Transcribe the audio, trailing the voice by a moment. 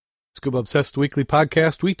Scuba Obsessed Weekly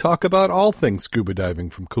Podcast. We talk about all things scuba diving,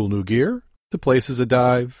 from cool new gear to places to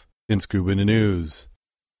dive in scuba news.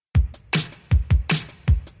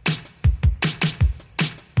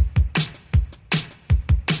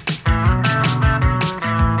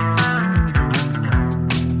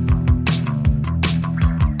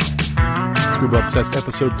 Scuba Obsessed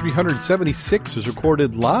episode 376 is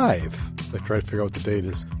recorded live. I try to figure out what the date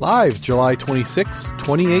is. Live, July 26,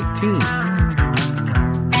 2018.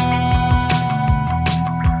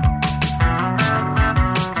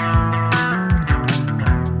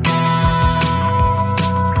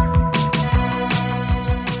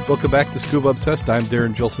 Welcome back to Scuba Obsessed. I'm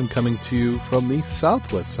Darren Gilson, coming to you from the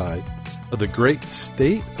southwest side of the great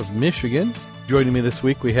state of Michigan. Joining me this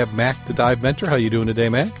week, we have Mac, the Dive Mentor. How you doing today,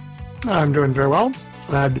 Mac? I'm doing very well.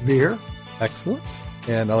 Glad to be here. Excellent.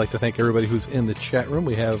 And I'd like to thank everybody who's in the chat room.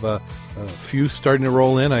 We have a few starting to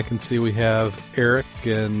roll in. I can see we have Eric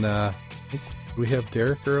and I think we have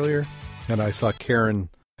Derek earlier. And I saw Karen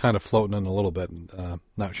kind of floating in a little bit,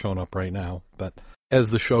 not showing up right now. But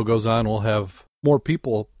as the show goes on, we'll have more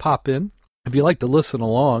people pop in. If you'd like to listen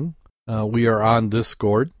along, we are on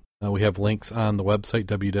Discord. We have links on the website,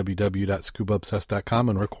 www.scubaobsessed.com,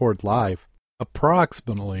 and record live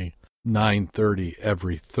approximately 9:30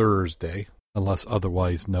 every Thursday, unless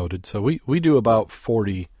otherwise noted. So we do about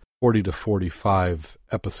 40 to 45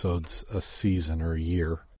 episodes a season or a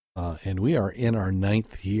year, and we are in our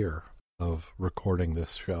 9th year of recording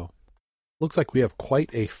this show. Looks like we have quite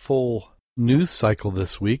a full news cycle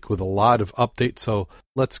this week with a lot of updates, so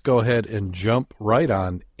let's go ahead and jump right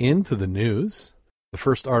on into the news. The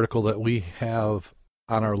first article that we have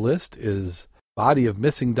on our list is Body of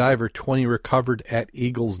Missing Diver 20 recovered at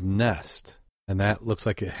Eagle's Nest. And that looks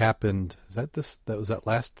like it happened, that was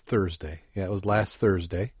last Thursday. Yeah, it was last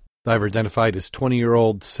Thursday. Diver identified as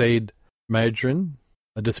 20-year-old Said Madrin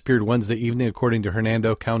disappeared Wednesday evening, according to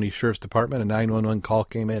Hernando County Sheriff's Department. A 911 call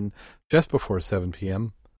came in just before 7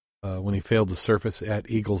 p.m. When he failed to surface at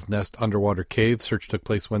Eagle's Nest underwater cave. Search took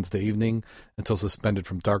place Wednesday evening until suspended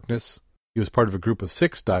from darkness. He was part of a group of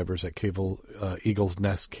 6 divers at Eagle's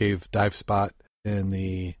Nest Cave dive spot in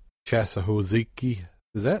the Chassahouzeka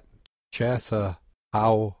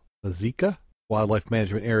Wildlife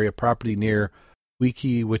Management Area property near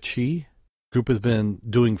Wekiwachi. Group has been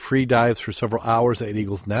doing free dives for several hours at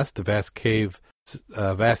Eagle's Nest. The vast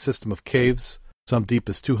system of caves, some deep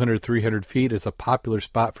as 200, 300 feet, is a popular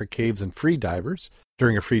spot for caves and free divers.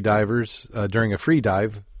 During a free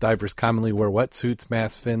dive, divers commonly wear wetsuits,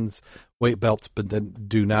 mask, fins, weight belts, but then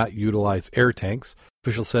do not utilize air tanks.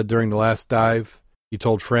 Officials said during the last dive, he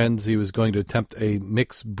told friends he was going to attempt a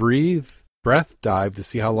mixed breath dive to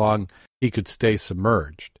see how long he could stay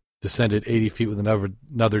submerged. Descended 80 feet with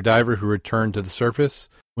another diver who returned to the surface.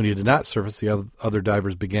 When he did not surface, the other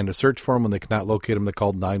divers began to search for him. When they could not locate him, they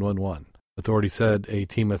called 911. Authorities said a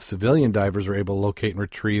team of civilian divers were able to locate and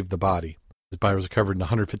retrieve the body. His body was recovered in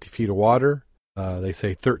 150 feet of water. They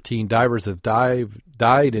say 13 divers have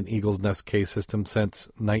died in Eagle's Nest cave system since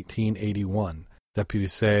 1981.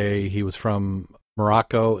 Deputies say he was from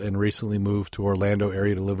Morocco and recently moved to Orlando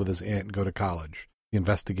area to live with his aunt and go to college. The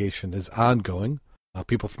investigation is ongoing.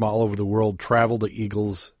 People from all over the world travel to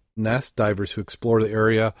Eagle's Nest. Divers who explore the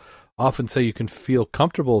area often say you can feel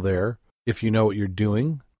comfortable there if you know what you're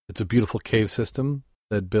doing. It's a beautiful cave system,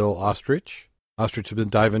 said Bill Ostrich. Ostrich has been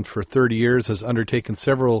diving for 30 years, has undertaken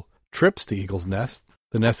several trips to Eagle's Nest.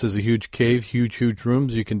 The nest is a huge cave, huge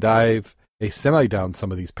rooms. You can dive a semi down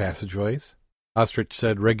some of these passageways. Ostrich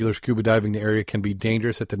said regular scuba diving in the area can be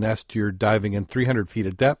dangerous. At the nest, you're diving in 300 feet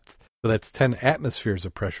of depth, so that's 10 atmospheres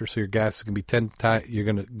of pressure. So your gas can be 10 times. You're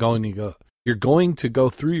going to go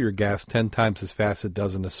through your gas 10 times as fast as it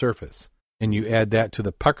does on the surface. And you add that to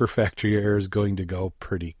the pucker factor, your air is going to go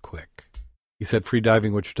pretty quick. He said free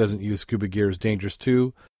diving, which doesn't use scuba gear, is dangerous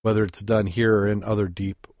too, whether it's done here or in other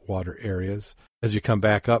deep water areas. As you come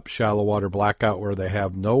back up, shallow water blackout where they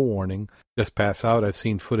have no warning, just pass out. I've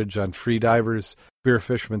seen footage on free divers, spear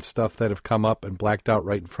fishermen stuff that have come up and blacked out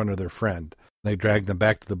right in front of their friend. They dragged them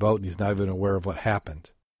back to the boat and he's not even aware of what happened.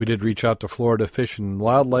 We did reach out to Florida Fish and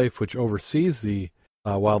Wildlife, which oversees the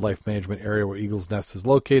wildlife management area where Eagle's Nest is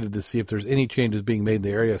located, to see if there's any changes being made in the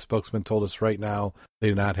area. A spokesman told us right now they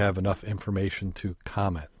do not have enough information to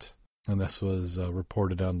comment. And this was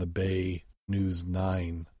reported on the Bay News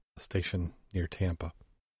 9 station near Tampa.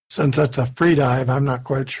 Since that's a free dive, I'm not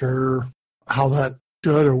quite sure how that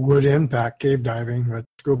should or would impact cave diving with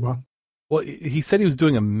scuba. Well, he said he was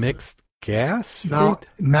doing a mixed gas. No,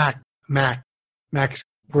 max,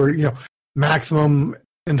 where, maximum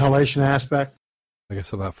inhalation aspect. I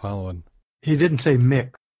guess I'm not following. He didn't say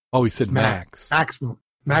mix. Oh, he said max. Maximum.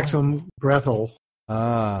 Maximum breath hold.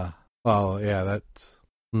 Ah, oh yeah, that's.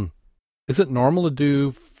 Is it normal to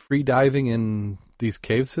do free diving in these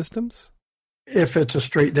cave systems? If it's a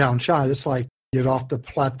straight down shot, it's like get off the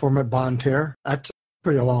platform at Bonterre. That's a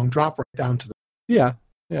pretty long drop right down to the. Yeah.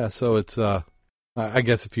 So it's I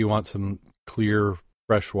guess if you want some clear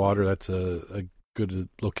fresh water, that's a good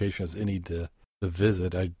location as any to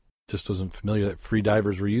visit. I just wasn't familiar that free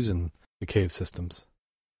divers were using the cave systems.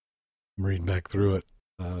 I'm reading back through it.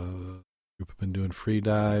 Group have been doing free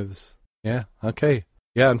dives. Yeah. Okay.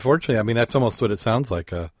 Yeah. Unfortunately, I mean that's almost what it sounds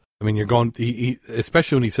like. I mean, you're going,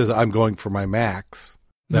 especially when he says I'm going for my max.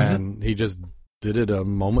 Then he just did it a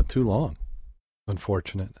moment too long.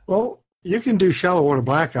 Unfortunate. Well, you can do shallow water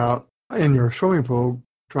blackout in your swimming pool,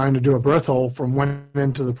 trying to do a breath hold from one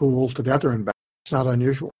end to the pool to the other and back. It's not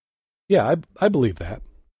unusual. Yeah, I believe that.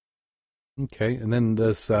 Okay, and then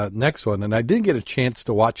this next one, and I didn't get a chance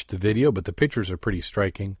to watch the video, but the pictures are pretty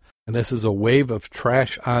striking. And this is a wave of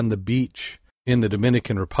trash on the beach in the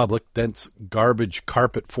Dominican Republic. Dense garbage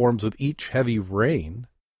carpet forms with each heavy rain.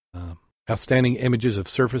 Outstanding images of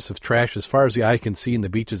surface of trash as far as the eye can see in the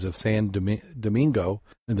beaches of San Domingo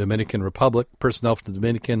in the Dominican Republic. Personnel from the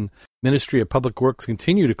Dominican Ministry of Public Works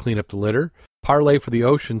continue to clean up the litter. Parlay for the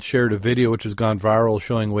Ocean shared a video which has gone viral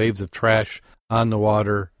showing waves of trash on the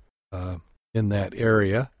water in that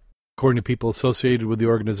area. According to people associated with the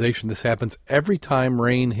organization, this happens every time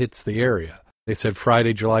rain hits the area. They said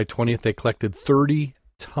Friday, July 20th, they collected 30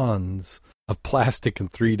 tons of plastic in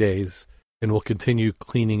 3 days and will continue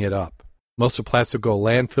cleaning it up. Most of the plastic go to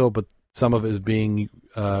landfill, but some of it is being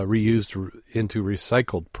reused into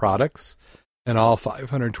recycled products. And all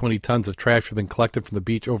 520 tons of trash have been collected from the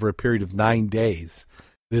beach over a period of 9 days.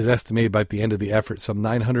 It is estimated by the end of the effort, some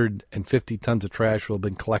 950 tons of trash will have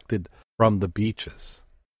been collected from the beaches.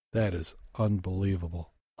 That is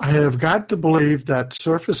unbelievable. I have got to believe that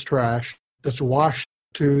surface trash that's washed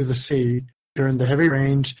to the sea during the heavy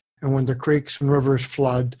rains and when the creeks and rivers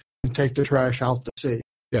flood and take the trash out to sea.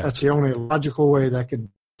 Yeah. That's the only logical way that could,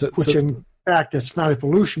 which in fact, it's not a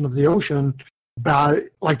pollution of the ocean,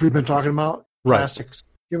 like we've been talking about, plastics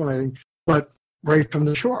accumulating, but right from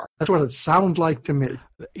the shore. That's what it sounds like to me.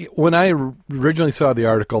 When I originally saw the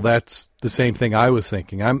article, that's the same thing I was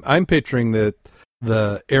thinking. I'm picturing that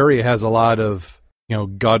the area has a lot of,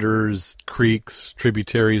 gutters, creeks,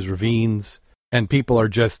 tributaries, ravines, and people are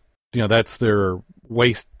just, that's their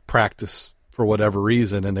waste practice for whatever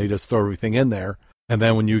reason, and they just throw everything in there. And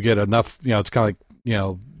then when you get enough, it's kind of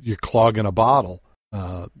like, you're clogging a bottle.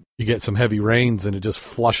 You get some heavy rains and it just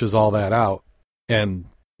flushes all that out. And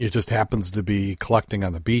it just happens to be collecting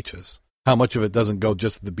on the beaches. How much of it doesn't go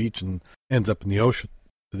just to the beach and ends up in the ocean?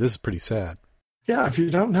 This is pretty sad. Yeah, if you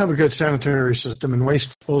don't have a good sanitary system and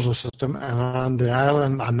waste disposal system, and on the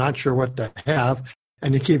island, I'm not sure what they have,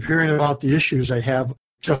 and you keep hearing about the issues they have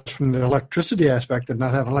just from the electricity aspect of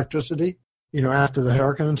not having electricity, after the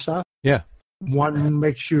hurricane and stuff. Yeah. One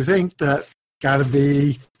makes you think that got to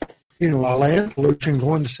be, a land pollution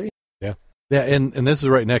going to sea. Yeah. Yeah, and this is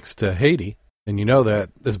right next to Haiti. And you know that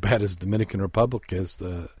as bad as Dominican Republic is,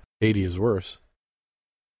 Haiti is worse.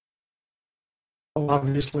 Well,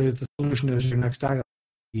 obviously, the solution is your next item.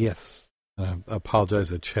 Yes. I apologize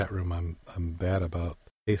to the chat room. I'm bad about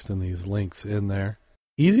pasting these links in there.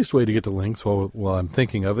 Easiest way to get the links while I'm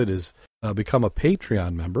thinking of it is become a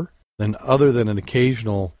Patreon member. Then other than an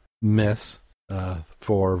occasional miss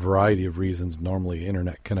for a variety of reasons, normally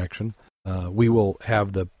internet connection, we will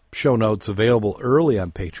have the show notes available early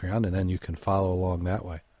on Patreon, and then you can follow along that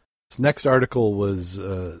way. This next article was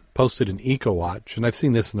posted in EcoWatch, and I've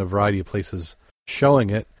seen this in a variety of places showing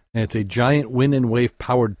it, and it's a giant wind and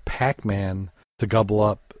wave-powered Pac-Man to gobble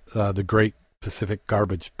up the Great Pacific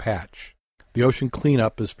Garbage Patch. The Ocean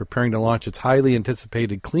Cleanup is preparing to launch its highly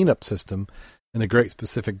anticipated cleanup system in the Great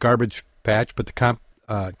Pacific Garbage Patch, but the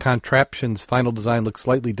contraption's final design looks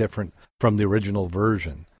slightly different from the original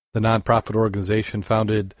version. The nonprofit organization,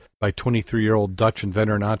 founded by 23-year-old Dutch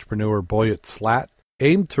inventor and entrepreneur Boyet Slat,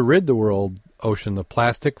 aimed to rid the world ocean of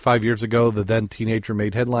plastic. 5 years ago, the then teenager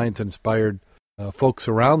made headlines and inspired folks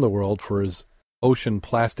around the world for his ocean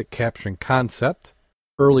plastic capturing concept.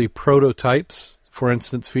 Early prototypes, for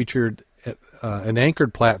instance, featured an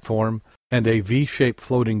anchored platform and a V-shaped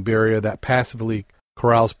floating barrier that passively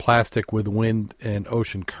corrals plastic with wind and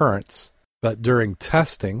ocean currents. But during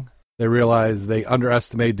testing, they realized they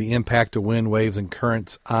underestimated the impact of wind, waves, and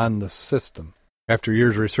currents on the system. After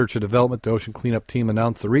years of research and development, the Ocean Cleanup team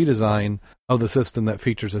announced the redesign of the system that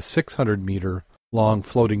features a 600-meter-long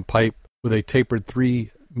floating pipe with a tapered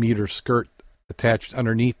 3-meter skirt attached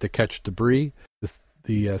underneath to catch debris.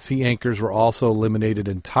 The sea anchors were also eliminated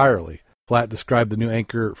entirely. Flat described the new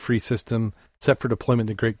anchor-free system set for deployment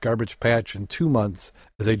in the Great Garbage Patch in 2 months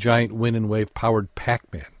as a giant wind and wave-powered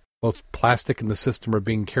Pac-Man. Both plastic and the system are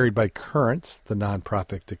being carried by currents, the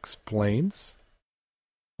nonprofit explains.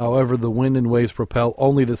 However, the wind and waves propel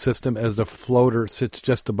only the system as the floater sits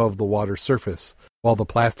just above the water surface. While the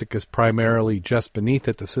plastic is primarily just beneath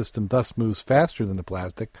it, the system thus moves faster than the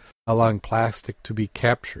plastic, allowing plastic to be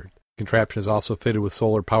captured. The contraption is also fitted with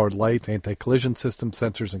solar-powered lights, anti-collision system,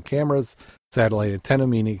 sensors, and cameras, satellite antenna,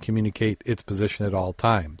 meaning to communicate its position at all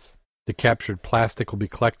times. The captured plastic will be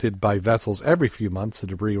collected by vessels every few months. The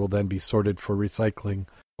debris will then be sorted for recycling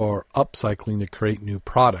or upcycling to create new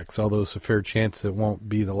products. Although there's a fair chance it won't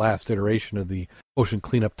be the last iteration of the ocean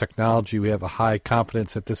cleanup technology, we have a high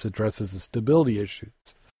confidence that this addresses the stability issues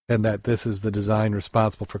and that this is the design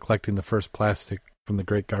responsible for collecting the first plastic from the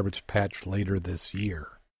Great Garbage Patch later this year.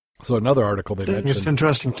 So another article they mentioned. It's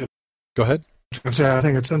interesting to go ahead. I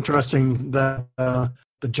think it's interesting that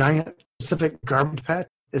the giant Pacific Garbage Patch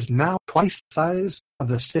is now twice the size of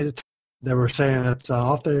the state of Texas. They were saying it's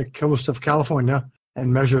off the coast of California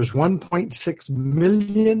and measures 1.6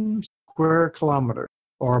 million square kilometers,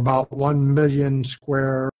 or about 1 million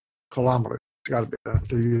square kilometers. It's got to be if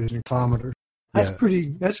they're using kilometers. That's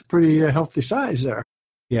a pretty healthy size there.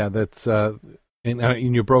 Yeah, that's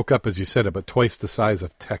and you broke up as you said it, but twice the size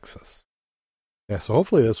of Texas. Yeah, so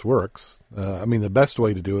hopefully this works. The best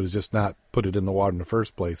way to do it is just not put it in the water in the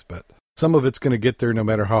first place, but some of it's going to get there no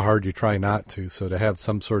matter how hard you try not to. So to have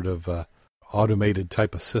some sort of automated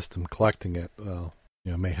type of system collecting it,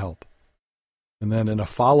 may help. And then in a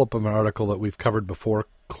follow-up of an article that we've covered before,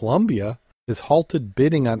 Colombia has halted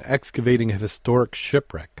bidding on excavating a historic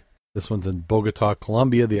shipwreck. This one's in Bogota,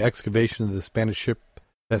 Colombia. The excavation of the Spanish ship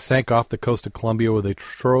that sank off the coast of Colombia with a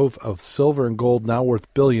trove of silver and gold now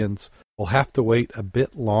worth billions will have to wait a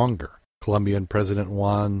bit longer. Colombian President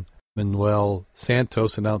Juan Manuel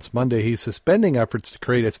Santos announced Monday he's suspending efforts to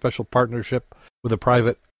create a special partnership with a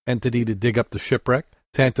private entity to dig up the shipwreck.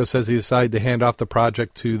 Santos says he decided to hand off the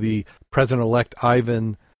project to the President-elect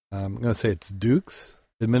Ivan, I'm going to say it's Duke's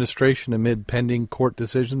administration amid pending court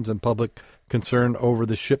decisions and public concern over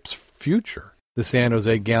the ship's future. The San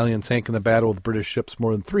Jose galleon sank in the battle with British ships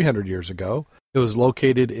more than 300 years ago. It was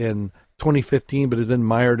located in 2015, but has been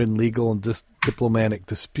mired in legal and diplomatic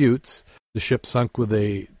disputes. The ship sunk with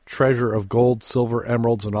a treasure of gold, silver,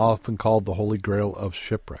 emeralds, and often called the Holy Grail of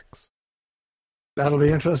shipwrecks. That'll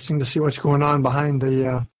be interesting to see what's going on behind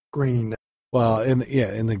the green. Well,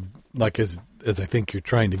 as I think you're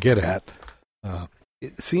trying to get at,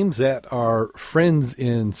 it seems that our friends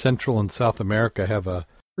in Central and South America have a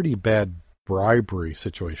pretty bad bribery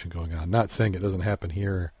situation going on. Not saying it doesn't happen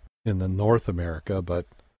here in the North America, but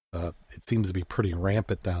it seems to be pretty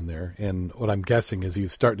rampant down there. And what I'm guessing is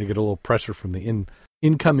he's starting to get a little pressure from the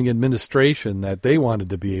incoming administration that they wanted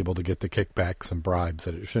to be able to get the kickbacks and bribes,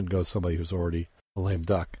 that it shouldn't go to somebody who's already a lame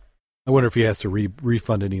duck. I wonder if he has to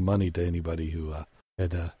refund any money to anybody who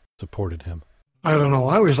had supported him. I don't know.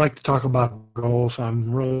 I always like to talk about goals.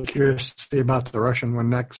 I'm really curious to see about the Russian one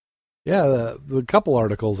next. Yeah, the couple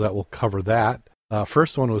articles that will cover that.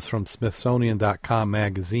 First one was from Smithsonian.com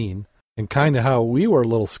magazine, and kind of how we were a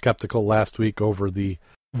little skeptical last week over the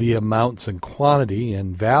amounts and quantity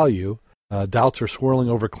and value. Doubts are swirling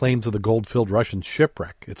over claims of the gold-filled Russian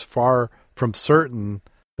shipwreck. It's far from certain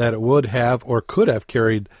that it would have or could have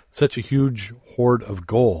carried such a huge hoard of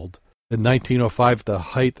gold. In 1905, the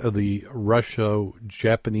height of the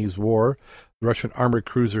Russo-Japanese War, the Russian armored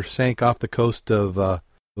cruiser sank off the coast of,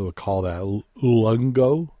 we'll call that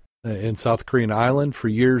Ulungo, in South Korean island. For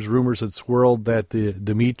years, rumors had swirled that the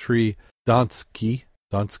Dmitry Donsky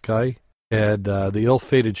had the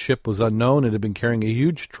ill-fated ship was unknown and had been carrying a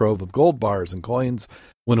huge trove of gold bars and coins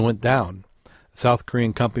when it went down. A South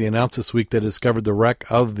Korean company announced this week that it discovered the wreck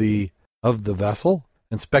of the vessel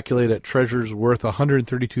and speculated that treasures worth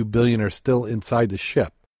 $132 billion are still inside the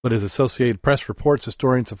ship. But as Associated Press reports,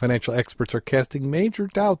 historians and financial experts are casting major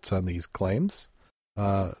doubts on these claims.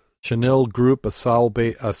 Chanel Group, a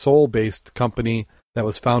Seoul-based company that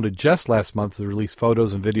was founded just last month, has released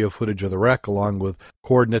photos and video footage of the wreck along with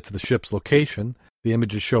coordinates of the ship's location. The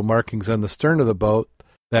images show markings on the stern of the boat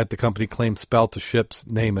that the company claims spelled the ship's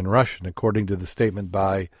name in Russian. According to the statement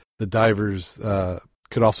by the divers,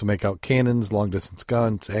 could also make out cannons, long-distance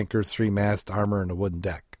guns, anchors, 3 masts, armor, and a wooden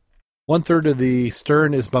deck. 1/3 of the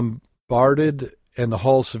stern is bombarded and the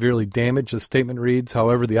hull severely damaged. The statement reads,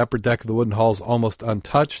 however, the upper deck of the wooden hull is almost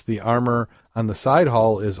untouched. The armor on the side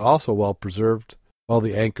hull is also well preserved, while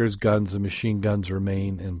the anchors, guns, and machine guns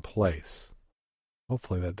remain in place.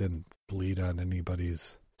 Hopefully that didn't bleed on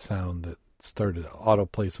anybody's sound that started to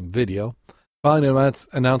autoplay some video. Following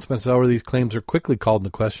announcements, however, these claims are quickly called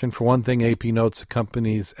into question. For one thing, AP notes the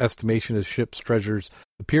company's estimation of ship's treasures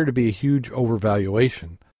appear to be a huge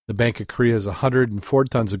overvaluation. The Bank of Korea's 104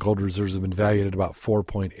 tons of gold reserves have been valued at about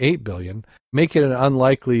 $4.8 billion, making it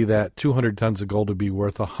unlikely that 200 tons of gold would be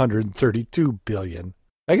worth $132 billion.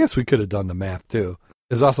 I guess we could have done the math, too.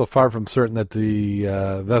 It's also far from certain that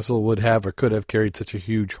the vessel would have or could have carried such a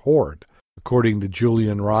huge hoard. According to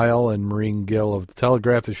Julian Ryle and Maureen Gill of the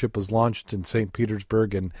Telegraph, the ship was launched in St.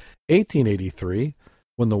 Petersburg in 1883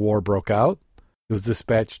 when the war broke out. It was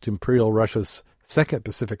dispatched to Imperial Russia's 2nd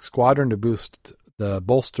Pacific Squadron to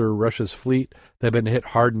bolster Russia's fleet that had been hit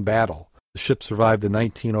hard in battle. The ship survived the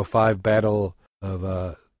 1905 Battle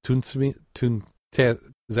of Tuzmenia.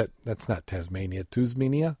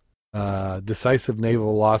 Decisive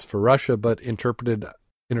naval loss for Russia, but intercepted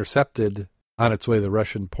on its way to the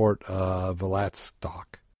Russian port of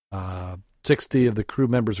Vladivostok. 60 of the crew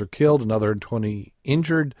members were killed, another 20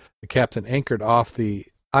 injured. The captain anchored off the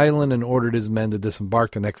island and ordered his men to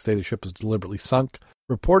disembark. The next day, the ship was deliberately sunk,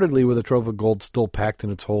 reportedly with a trove of gold still packed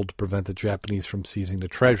in its hold to prevent the Japanese from seizing the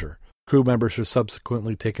treasure. Crew members were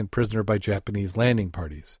subsequently taken prisoner by Japanese landing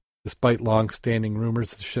parties. Despite long-standing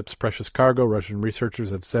rumors of the ship's precious cargo, Russian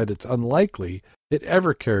researchers have said it's unlikely it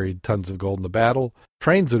ever carried tons of gold in the battle.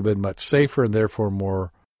 Trains would have been much safer and therefore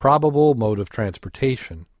more probable mode of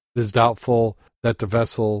transportation. It is doubtful that the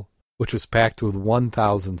vessel, which was packed with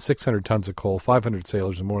 1,600 tons of coal, 500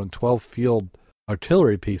 sailors, and more than 12 field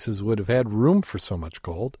artillery pieces, would have had room for so much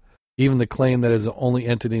gold. Even the claim that it is the only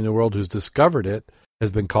entity in the world who's discovered it has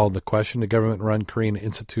been called into question. The government-run Korean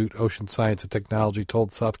Institute Ocean Science and Technology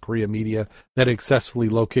told South Korea media that it successfully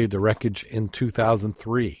located the wreckage in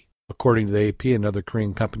 2003. According to the AP, another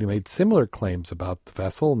Korean company made similar claims about the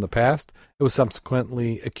vessel in the past. It was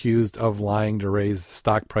subsequently accused of lying to raise the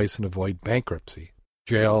stock price and avoid bankruptcy.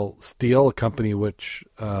 JL Steel, a company which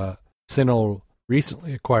Sinil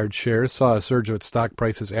recently acquired shares, saw a surge of its stock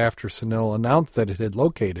prices after Sinil announced that it had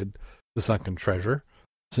located the sunken treasure.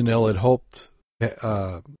 Sinil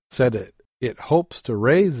said it hopes to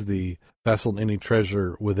raise the vessel and any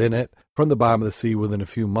treasure within it from the bottom of the sea within a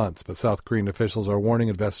few months, but South Korean officials are warning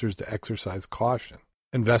investors to exercise caution.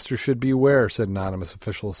 Investors should be aware, said anonymous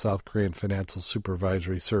official of South Korean Financial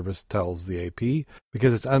Supervisory Service tells the AP,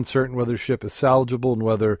 because it's uncertain whether the ship is salvageable and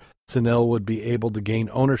whether Sinil would be able to gain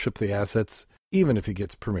ownership of the assets even if he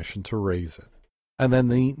gets permission to raise it. And then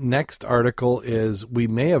the next article is, we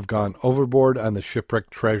may have gone overboard on the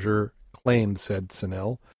shipwrecked treasure claim, said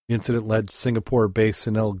Sinil. The incident led Singapore-based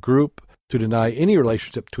Sinil Group to deny any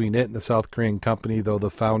relationship between it and the South Korean company, though the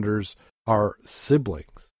founders are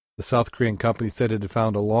siblings. The South Korean company said it had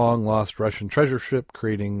found a long-lost Russian treasure ship,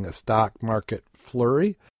 creating a stock market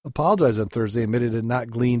flurry. Apologized on Thursday, admitted it had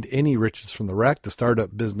not gleaned any riches from the wreck. The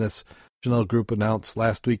startup business Sinil Group announced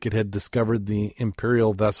last week it had discovered the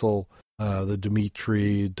imperial vessel, the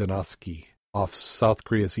Dmitry Donovsky, off South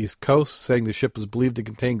Korea's east coast, saying the ship was believed to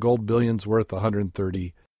contain gold bullion worth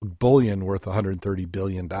 $130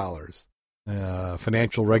 billion.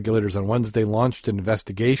 Financial regulators on Wednesday launched an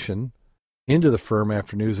investigation into the firm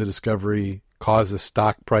after news of discovery caused the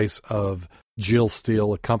stock price of Jill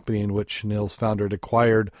Steel, a company in which Sinil's founder had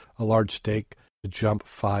acquired a large stake, to jump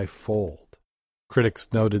fivefold. Critics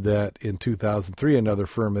noted that in 2003, another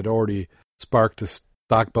firm had already sparked a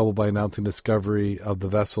stock bubble by announcing discovery of the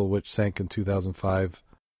vessel, which sank in 2005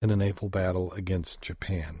 in a naval battle against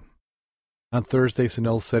Japan. On Thursday,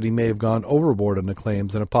 Sinil said he may have gone overboard on the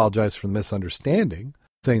claims and apologized for the misunderstanding,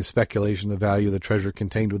 saying speculation the value of the treasure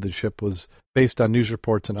contained within the ship was based on news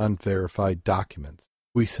reports and unverified documents.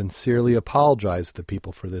 We sincerely apologize to the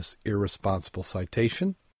people for this irresponsible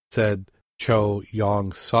citation, said Cho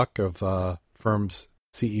Yong-suk of firm's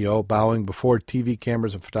CEO, bowing before TV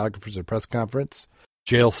cameras and photographers at a press conference.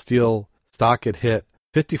 JL Steel stock had hit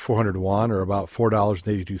 5,400 won, or about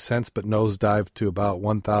 $4.82, but nosedived to about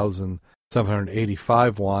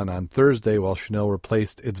 1,785 won on Thursday, while Sinil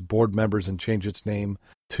replaced its board members and changed its name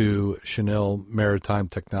to Sinil Maritime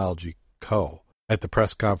Technology Co. At the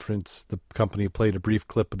press conference, the company played a brief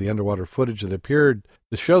clip of the underwater footage that appeared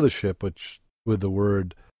to show the ship, which with the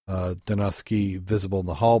word Donovsky visible in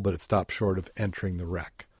the hull, but it stopped short of entering the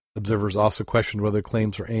wreck. Observers also questioned whether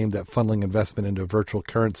claims were aimed at funneling investment into a virtual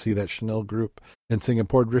currency that Sinil Group in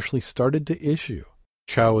Singapore had recently started to issue.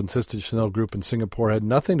 Chow insisted Sinil Group in Singapore had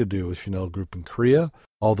nothing to do with Sinil Group in Korea,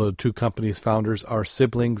 although two companies' founders are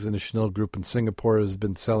siblings, and the Sinil Group in Singapore has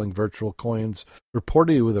been selling virtual coins,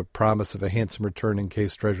 reportedly with a promise of a handsome return in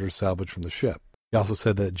case treasure is salvaged from the ship. He also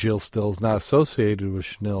said that Jill Steel is not associated with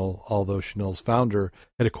Sinil, although Sinil's founder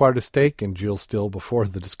had acquired a stake in Jill Steel before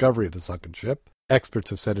the discovery of the sunken ship. experts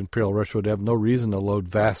have said Imperial Russia would have no reason to load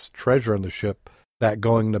vast treasure on the ship that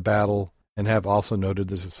going to battle, and have also noted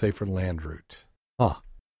there's a safer land route. Huh.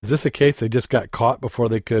 Is this a case they just got caught before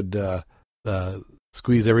they could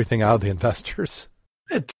squeeze everything out of the investors?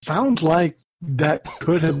 It sounds like that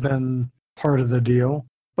could have been part of the deal.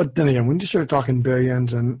 But then again, when you start talking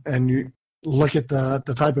billions and you look at the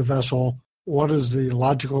type of vessel, what is the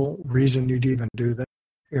logical reason you'd even do that?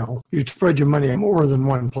 You'd spread your money more than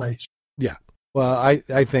one place. Yeah. Well,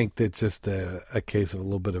 I think it's just a case of a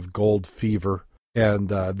little bit of gold fever, and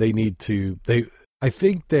they need to. I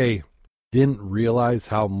think they didn't realize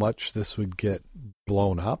how much this would get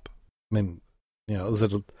blown up. I mean, was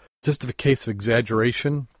it just a case of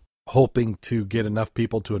exaggeration, hoping to get enough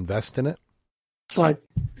people to invest in it? It's like,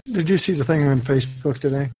 did you see the thing on Facebook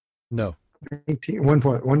today? No.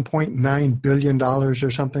 $1.9 billion or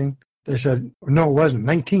something. They said, no, it wasn't.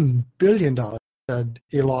 $19 billion said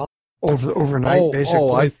he lost overnight, basically.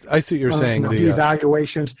 Oh, I see what you're saying. The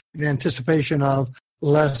evaluations in anticipation of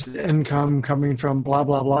less income coming from blah,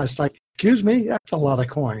 blah, blah. It's like, excuse me, that's a lot of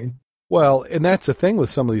coin. Well, and that's the thing with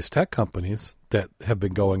some of these tech companies that have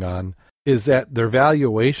been going on, is that their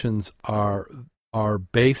valuations are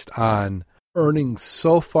based on earnings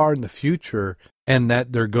so far in the future, and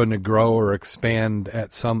that they're going to grow or expand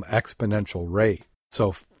at some exponential rate.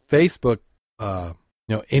 So Facebook,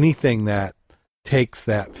 anything that takes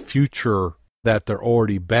that future that they're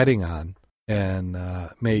already betting on and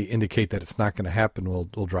may indicate that it's not going to happen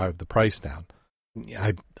will drive the price down.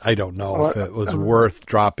 I don't know if it was worth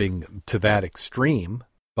dropping to that extreme,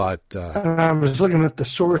 but I was looking at the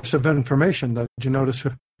source of information that you notice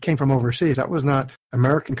came from overseas. That was not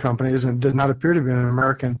American companies, and did not appear to be an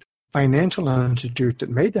American financial institute that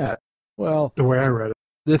made that. Well, the way I read it.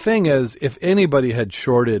 The thing is, if anybody had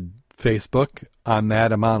shorted Facebook on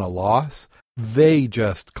that amount of loss, they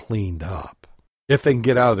just cleaned up. If they can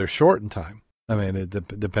get out of their short in time. I mean, it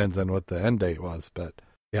depends on what the end date was, but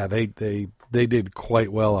yeah, they did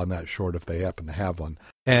quite well on that short if they happen to have one.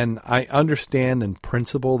 And I understand in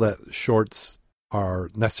principle that shorts are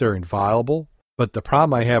necessary and viable, but the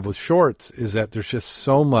problem I have with shorts is that there's just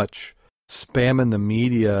so much spam in the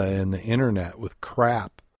media and the internet with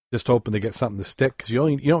crap, just hoping to get something to stick, because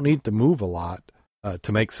you don't need to move a lot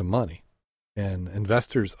to make some money. And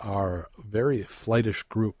investors are a very flightish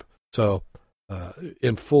group. So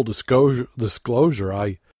in full disclosure,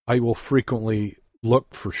 I will frequently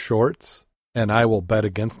look for shorts, and I will bet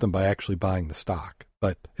against them by actually buying the stock.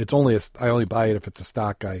 But it's I only buy it if it's a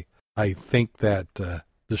stock I think that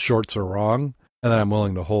the shorts are wrong, and then I'm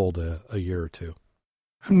willing to hold a year or two.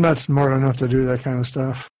 I'm not smart enough to do that kind of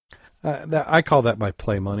stuff. I call that my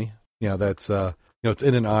play money. That's it's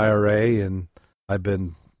in an IRA, and I've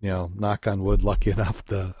been knock on wood, lucky enough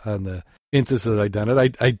on the instances I've done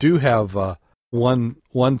it. I do have one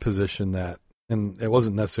position that, and it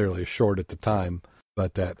wasn't necessarily a short at the time,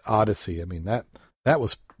 but that Odyssey. I mean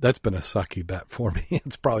that's been a sucky bet for me.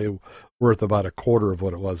 It's probably worth about a quarter of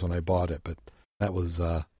what it was when I bought it, but that was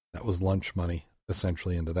lunch money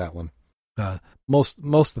essentially into that one. Most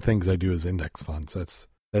of the things I do is index funds.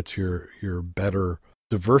 That's your better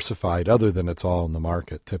diversified, other than it's all in the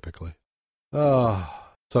market typically.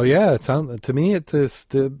 So yeah, it sounds to me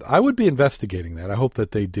I would be investigating that. I hope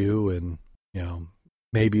that they do, and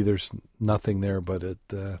maybe there's nothing there, but it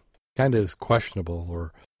kind of is questionable,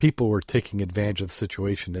 or people were taking advantage of the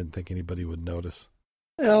situation, didn't think anybody would notice.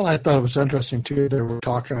 Well, I thought it was interesting too. They were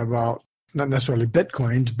talking about not necessarily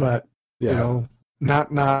bitcoins, but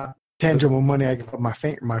not tangible money I can put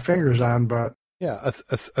my fingers on, but a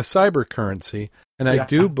cyber currency. And I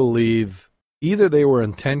do believe either they were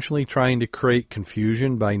intentionally trying to create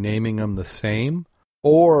confusion by naming them the same,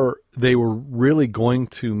 or they were really going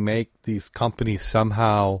to make these companies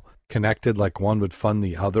somehow connected, like one would fund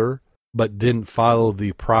the other, but didn't follow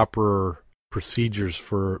the proper procedures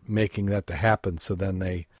for making that to happen. So then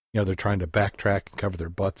they're trying to backtrack and cover their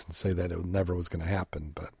butts and say that it never was going to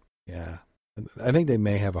happen. But yeah, I think they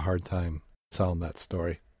may have a hard time selling that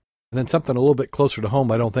story. And then something a little bit closer to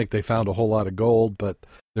home, I don't think they found a whole lot of gold, but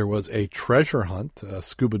there was a treasure hunt.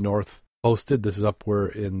 Scuba North hosted. This is up where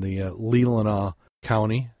in the Leelanau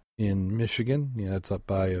County in Michigan. It's up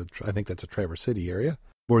by, I think that's a Traverse City area.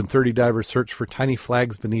 More than 30 divers searched for tiny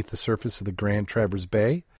flags beneath the surface of the Grand Traverse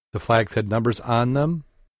Bay. The flags had numbers on them.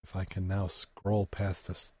 If I can now scroll past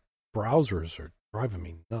this, browsers are driving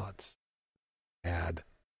me nuts.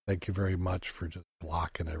 Thank you very much for just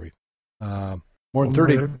blocking everything. More than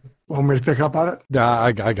 30. Want me to pick up on it? Nah,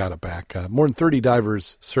 I got it back. More than 30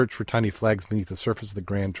 divers searched for tiny flags beneath the surface of the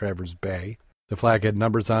Grand Traverse Bay. The flag had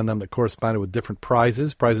numbers on them that corresponded with different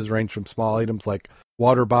prizes. Prizes ranged from small items like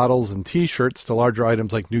water bottles and T-shirts to larger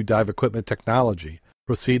items like new dive equipment technology.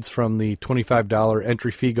 Proceeds from the $25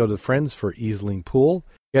 entry fee go to friends for Easling Pool.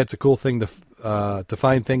 Yeah, it's a cool thing to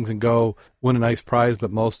find things and go win a nice prize,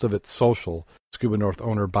 but most of it's social. Scuba North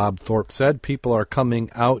owner Bob Thorpe said people are coming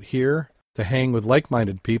out here to hang with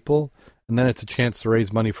like-minded people, and then it's a chance to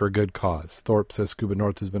raise money for a good cause. Thorpe says Scuba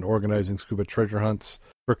North has been organizing scuba treasure hunts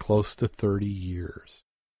for close to 30 years.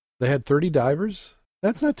 They had 30 divers?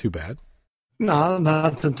 That's not too bad. No,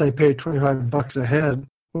 not since they paid $25 a head.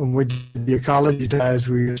 When we did the ecology dives,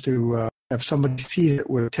 we used to have somebody seat it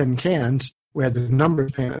with 10 cans. We had the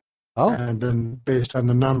numbers painted. Oh. And then based on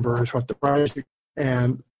the numbers, what the price.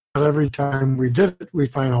 And every time we did it,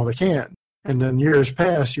 we'd find all the cans. And then years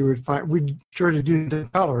past, you would find, we'd sure to do the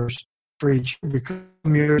colors for each. Because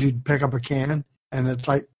some years you'd pick up a can, and it's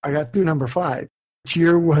like, I got 2 number 5. Which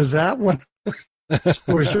year was that one? So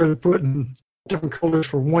we started putting different colors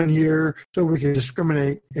for 1 year so we could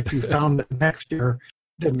discriminate if you found that next year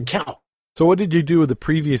didn't count. So what did you do with the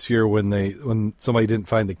previous year when somebody didn't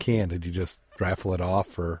find the can? Did you just raffle it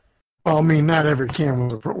off, or? Well, I mean, not every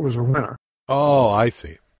can was a winner. Oh, I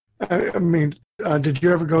see. I mean, did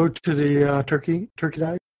you ever go to the turkey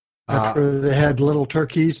dive? That's where they had little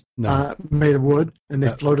turkeys made of wood, and they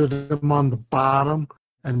floated them on the bottom.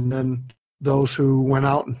 And then those who went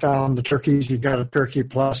out and found the turkeys, you got a turkey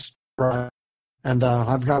plus prize. And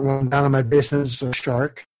I've got one down in my basement. It's a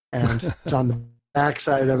shark, and it's on the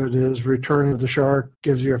backside of it is Return of the Shark,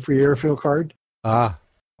 gives you a free airfield card.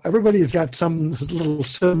 Everybody's got some little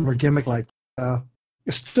similar gimmick like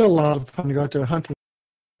it's still a lot of fun to go out there hunting.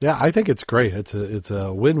 Yeah, I think it's great. It's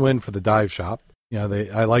a win-win for the dive shop. You know,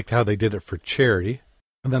 I liked how they did it for charity.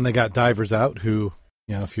 And then they got divers out who,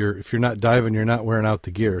 you know, if you're not diving, you're not wearing out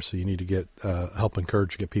the gear, so you need to get help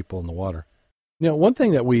encourage to get people in the water. You know, one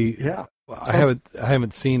thing that I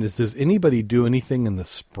haven't seen is, does anybody do anything in the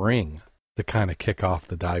spring to kind of kick off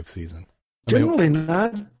the dive season? Generally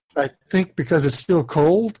not. I think because it's still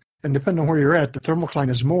cold, and depending on where you're at, the thermocline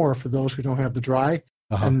is more for those who don't have the dry.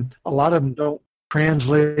 And a lot of them don't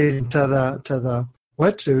translate into the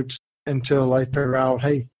wetsuits until I figure out,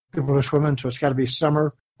 hey, people are swimming, so it's got to be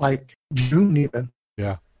summer, like June even.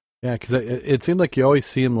 Yeah, because it seemed like you always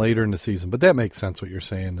see them later in the season, but that makes sense what you're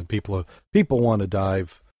saying. And people want to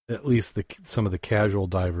dive, at least some of the casual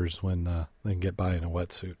divers, when they can get by in a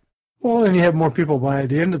wetsuit. Well, and you have more people by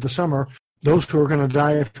the end of the summer. Those who are going to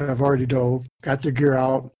dive have already dove, got their gear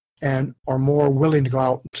out, and are more willing to go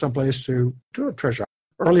out someplace to do a treasure.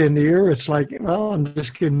 Early in the year, it's like, well, I'm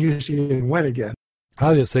just getting used to getting wet again. I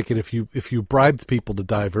was just thinking, if you bribed people to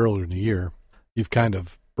dive earlier in the year, you've kind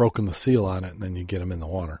of broken the seal on it, and then you get them in the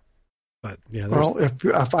water. But yeah, well,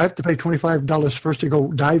 if I have to pay $25 first to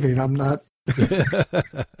go diving, I'm not.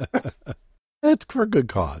 That's for a good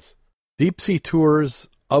cause. Deep sea tours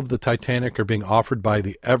of the Titanic are being offered by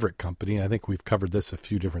the Everett Company. I think we've covered this a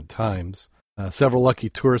few different times. Several lucky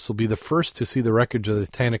tourists will be the first to see the wreckage of the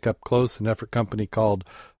Titanic up close. An Everett Company called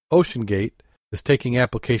OceanGate is taking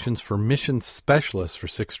applications for mission specialists for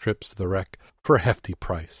 6 trips to the wreck for a hefty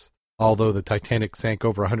price. Although the Titanic sank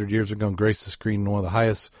over 100 years ago and graced the screen in one of the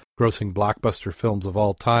highest-grossing blockbuster films of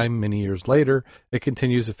all time, many years later, it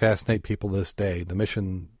continues to fascinate people this day. The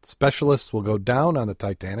mission specialists will go down on the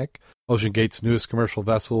Titanic, OceanGate's newest commercial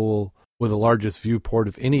vessel with the largest viewport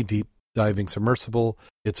of any deep-diving submersible.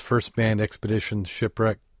 Its first manned expedition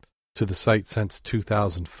shipwrecked to the site since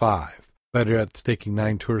 2005. Better yet, it's taking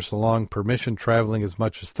 9 tourists along per mission, traveling as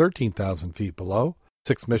much as 13,000 feet below.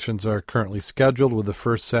 6 missions are currently scheduled, with the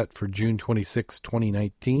first set for June 26,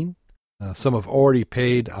 2019. Some have already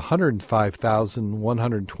paid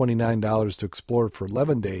 $105,129 to explore for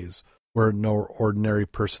 11 days, where no ordinary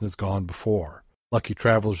person has gone before. Lucky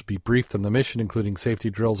travelers will be briefed on the mission, including safety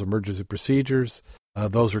drills, emergency procedures.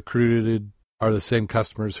 Those recruited are the same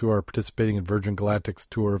customers who are participating in Virgin Galactic's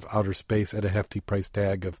tour of outer space at a hefty price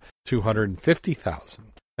tag of $250,000.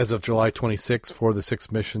 As of July 26, 4 of the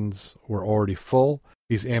 6 missions were already full.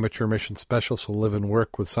 These amateur mission specialists will live and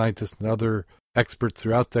work with scientists and other experts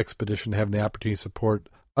throughout the expedition, having the opportunity to support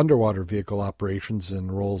underwater vehicle operations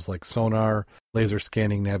in roles like sonar, laser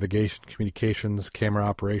scanning, navigation, communications, camera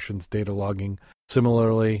operations, data logging.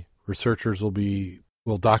 Similarly, researchers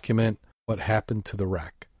will document what happened to the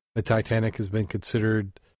wreck. The Titanic has been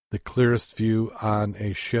considered the clearest view on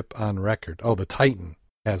a ship on record. Oh, the Titan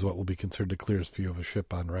has what will be considered the clearest view of a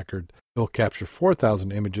ship on record. It will capture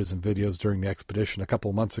 4,000 images and videos during the expedition. A couple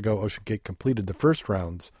of months ago, OceanGate completed the first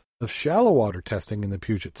rounds of shallow water testing in the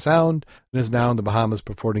Puget Sound and is now in the Bahamas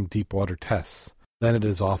performing deep water tests. Then it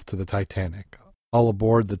is off to the Titanic. All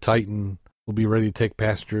aboard the Titan will be ready to take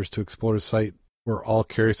passengers to explore the site we're all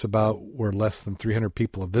curious about, where less than 300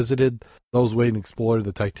 people have visited. Those waiting to explore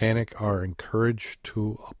the Titanic are encouraged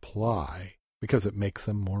to apply because it makes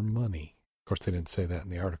them more money. Of course, they didn't say that in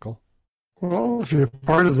the article. Well, if you're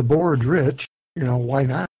part of the board, Rich, why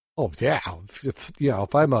not? Oh yeah,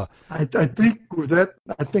 if I'm a, I think with that,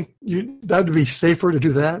 that would be safer to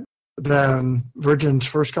do that than Virgin's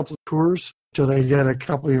first couple of tours, till they get a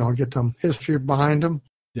couple, get some history behind them.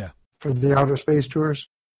 Yeah. For the outer space tours.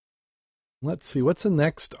 Let's see, what's the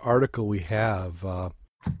next article we have?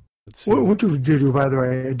 Let's see. What would you do, by the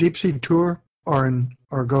way? A deep sea tour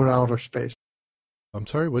or go to outer space? I'm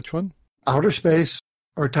sorry, which one? Outer space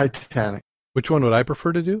or Titanic? Which one would I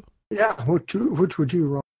prefer to do? Yeah, which would you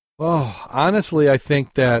roll? Oh, honestly, I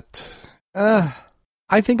think that I'd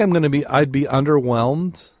be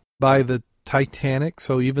underwhelmed by the Titanic.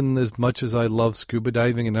 So even as much as I love scuba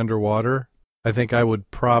diving and underwater, I think I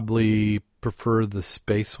would probably prefer the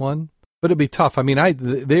space one. But it'd be tough. I mean,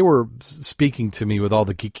 they were speaking to me with all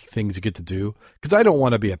the geeky things you get to do, because I don't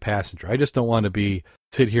want to be a passenger. I just don't want to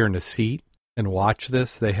sit here in a seat and watch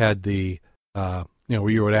this. They had the where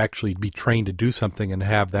you would actually be trained to do something and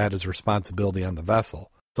have that as a responsibility on the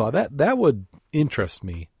vessel. So that would interest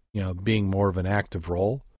me, being more of an active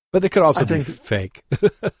role. But it could also be fake.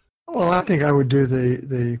 Well, I think I would do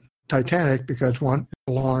the Titanic because, one, it's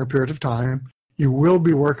a longer period of time. You will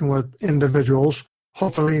be working with individuals,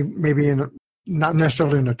 hopefully maybe not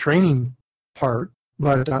necessarily in a training part,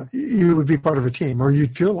 but you would be part of a team, or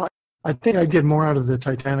you'd feel like. I think I'd get more out of the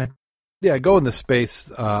Titanic. Yeah, go in the space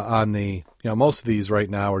on the, most of these right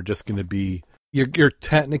now are just going to be, you're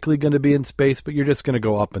technically going to be in space, but you're just going to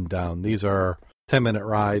go up and down. These are 10-minute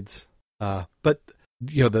rides. But,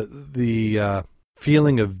 the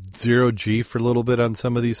feeling of 0G for a little bit on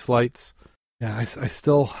some of these flights. Yeah, I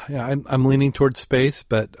still, I'm leaning towards space,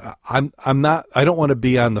 but I don't want to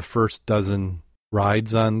be on the first dozen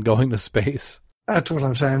rides on going to space. That's what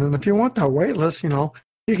I'm saying. And if you want that wait list, you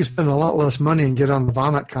can spend a lot less money and get on the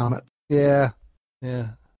Vomit Comet. Yeah.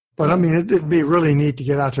 But I mean, it'd be really neat to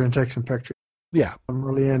get out there and take some pictures. Yeah. I'm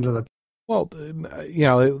really into the. Well,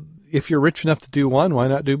 if you're rich enough to do one, why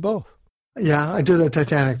not do both? Yeah, I do the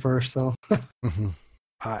Titanic first, though. Mm-hmm.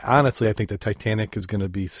 Honestly, I think the Titanic is going to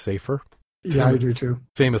be safer. Yeah, I do too.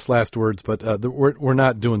 Famous last words, but we're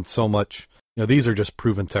not doing so much. These are just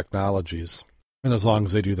proven technologies, and as long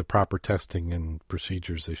as they do the proper testing and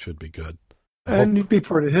procedures, they should be good. And you'd be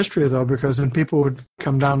part of history, though, because then people would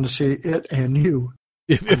come down to see it and you.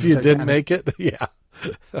 If you didn't make it, yeah.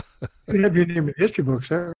 You'd have your name in history books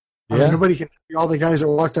there. Yeah. I mean, nobody can see all the guys that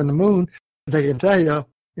walked on the moon. They can tell you,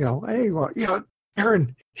 hey, well,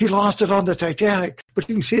 Aaron, he lost it on the Titanic, but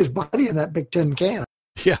you can see his body in that big tin can.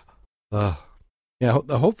 Yeah.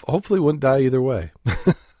 Hopefully wouldn't die either way.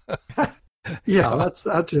 Yeah, that's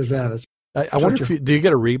the advantage. I wonder do you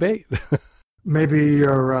get a rebate? Maybe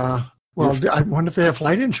you're, I wonder if they have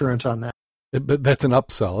flight insurance on that. But that's an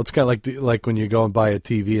upsell. It's kind of like when you go and buy a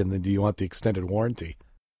TV and then do you want the extended warranty?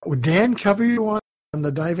 Would Dan cover you on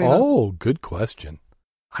the diving? Oh, good question.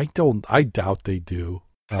 I doubt they do.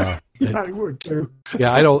 I would too.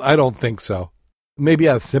 Yeah, I don't think so. Maybe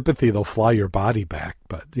out of sympathy they'll fly your body back,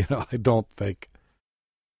 but I don't think.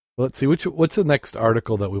 Let's see, what's the next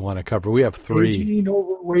article that we want to cover? We have 3. Aging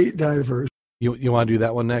overweight divers. You want to do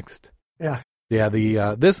that one next? Yeah. Yeah,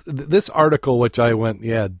 the this article, which I went,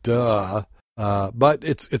 yeah, duh. But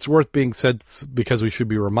it's worth being said because we should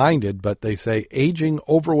be reminded. But they say aging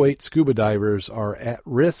overweight scuba divers are at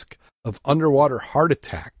risk of underwater heart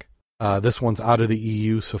attack. This one's out of the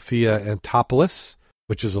EU, Sophia Antopolis,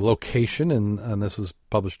 which is a location, and this was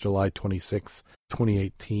published July 26,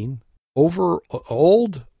 2018.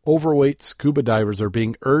 Overweight scuba divers are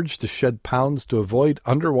being urged to shed pounds to avoid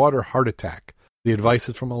underwater heart attack. The advice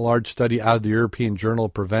is from a large study out of the European Journal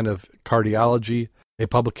of Preventive Cardiology, a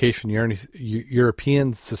publication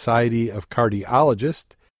European Society of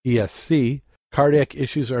Cardiologists, ESC. Cardiac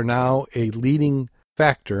issues are now a leading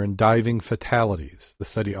factor in diving fatalities. The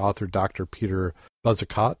study author, Dr. Peter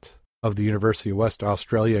Buzzacott of the University of West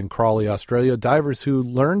Australia in Crawley, Australia. Divers who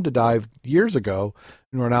learned to dive years ago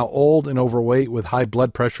and are now old and overweight with high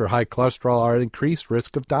blood pressure, high cholesterol are at increased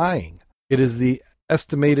risk of dying. It is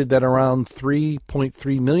estimated that around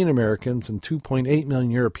 3.3 million Americans and 2.8 million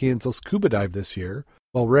Europeans will scuba dive this year.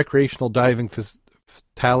 While recreational diving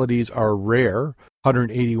fatalities are rare,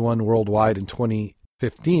 181 worldwide in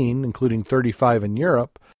 2015, including 35 in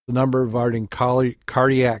Europe, the number of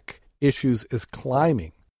cardiac issues is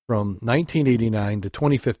climbing. From 1989 to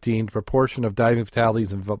 2015, the proportion of diving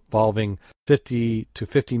fatalities involving 50 to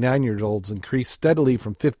 59-year-olds increased steadily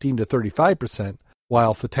from 15 to 35%,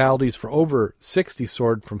 while fatalities for over 60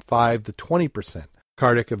 soared from 5 to 20%.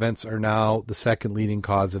 Cardiac events are now the second leading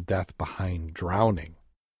cause of death behind drowning.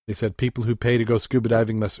 They said people who pay to go scuba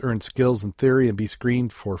diving must earn skills in theory and be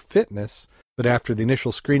screened for fitness, but after the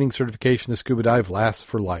initial screening certification, the scuba dive lasts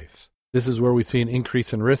for life. This is where we see an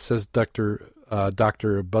increase in risk, says Dr.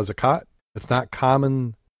 Buzzacott. It's not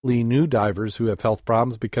commonly new divers who have health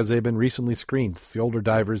problems because they've been recently screened. It's the older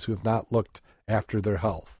divers who have not looked after their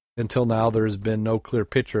health. Until now, there has been no clear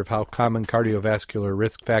picture of how common cardiovascular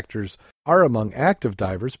risk factors are among active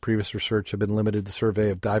divers. Previous research had been limited to survey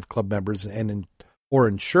of dive club members or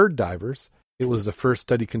insured divers. It was the first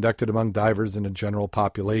study conducted among divers in a general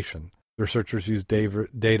population. The researchers used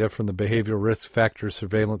data from the Behavioral Risk Factors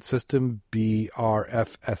Surveillance System,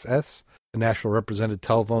 BRFSS, a national representative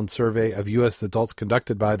telephone survey of U.S. adults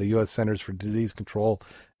conducted by the U.S. Centers for Disease Control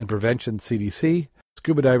and Prevention, CDC.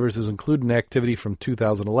 Scuba divers is included in activity from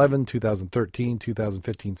 2011, 2013,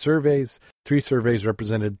 2015 surveys. 3 surveys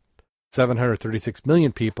represented 736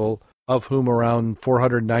 million people, of whom around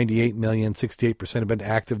 498 million, 68%, have been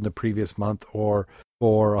active in the previous month, or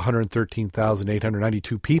for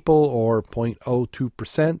 113,892 people, or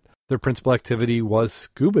 0.02%. Their principal activity was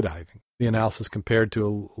scuba diving. The analysis compared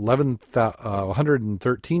to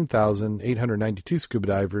 113,892 scuba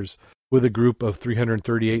divers with a group of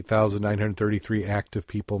 338,933 active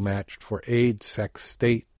people matched for age, sex,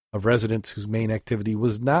 state of residence whose main activity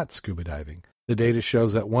was not scuba diving. The data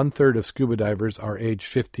shows that 1/3 of scuba divers are age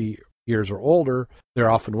 50 years or older. They're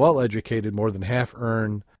often well-educated. More than half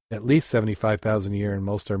earn at least $75,000 a year, and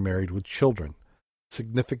most are married with children.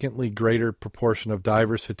 Significantly greater proportion of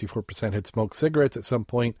divers, 54%, had smoked cigarettes at some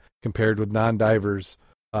point, compared with non-divers,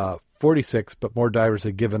 46%, but more divers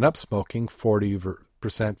had given up smoking,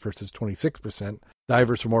 40% versus 26%.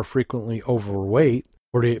 Divers were more frequently overweight,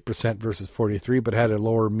 48% versus 43%, but had a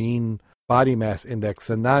lower mean body mass index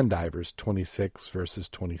than non-divers, 26 versus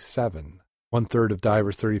 27. 1/3 of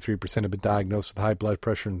divers, 33%, had been diagnosed with high blood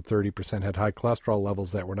pressure, and 30% had high cholesterol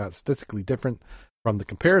levels that were not statistically different from the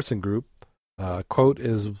comparison group. Quote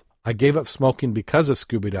is, "I gave up smoking because of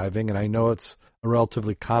scuba diving, and I know it's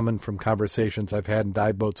relatively common from conversations I've had in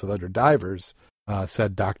dive boats with other divers,"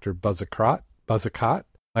 said Dr. Buzzacott.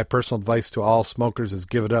 "My personal advice to all smokers is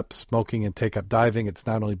give it up smoking and take up diving. It's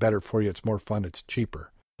not only better for you, it's more fun, it's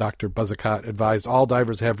cheaper." Dr. Buzzacott advised all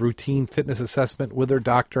divers have routine fitness assessment with their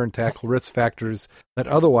doctor and tackle risk factors that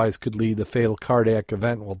otherwise could lead to fatal cardiac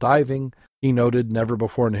event while diving. He noted, never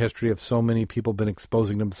before in the history have so many people been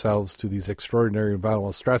exposing themselves to these extraordinary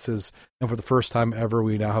environmental stresses, and for the first time ever,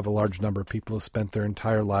 we now have a large number of people who have spent their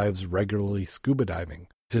entire lives regularly scuba diving.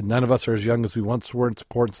 He said, "None of us are as young as we once were. It's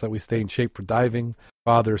important that we stay in shape for diving.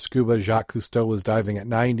 Father Scuba, Jacques Cousteau, was diving at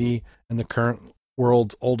 90, and the current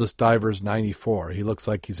world's oldest diver is 94. He looks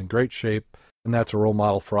like he's in great shape, and that's a role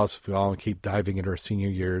model for us if we all keep diving into our senior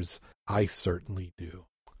years. I certainly do."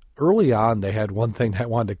 Early on, they had one thing that I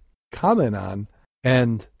wanted to comment on,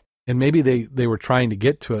 and maybe they were trying to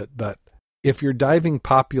get to it, but if your diving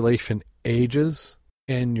population ages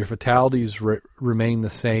and your fatalities remain the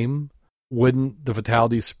same, wouldn't the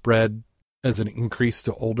fatalities spread as an increase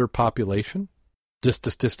to older population, just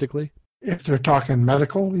statistically? If they're talking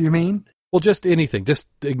medical, you mean? Well, just anything. Just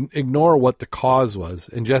ignore what the cause was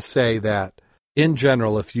and just say that, in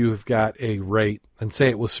general, if you've got a rate, and say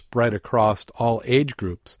it was spread across all age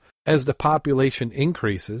groups, as the population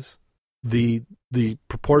increases, the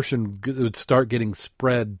proportion would start getting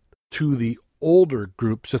spread to the older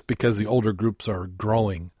groups just because the older groups are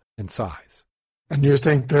growing in size. And you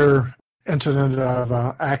think their incident of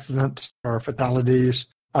accidents or fatalities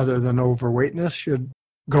other than overweightness should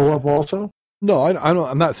go up also? No,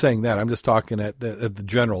 I'm not saying that. I'm just talking at the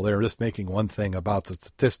general. They were just making one thing about the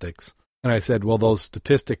statistics. And I said, well, those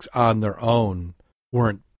statistics on their own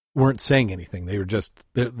weren't saying anything. They were just,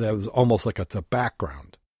 that was almost like it's a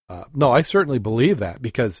background. No, I certainly believe that,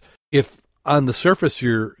 because if on the surface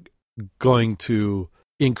you're going to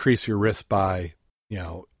increase your risk by,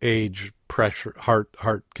 age, pressure,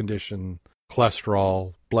 heart condition,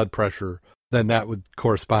 cholesterol, blood pressure, then that would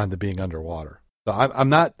correspond to being underwater. So I'm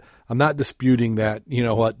not disputing that. You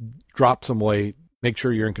know what? Drop some weight, make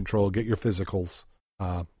sure you're in control, get your physicals,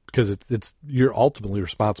 because it's you're ultimately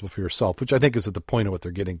responsible for yourself, which I think is at the point of what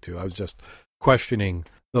they're getting to. I was just questioning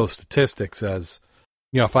those statistics as,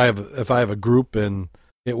 if I have a group and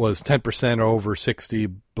it was 10% over 60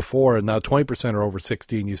 before, and now 20% are over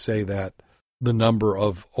 60, and you say that the number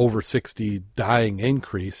of over 60 dying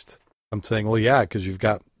increased, I'm saying, well, yeah, because you've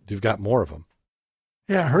got more of them.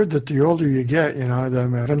 Yeah, I heard that the older you get,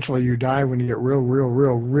 then eventually you die when you get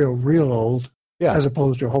real old. Yeah. As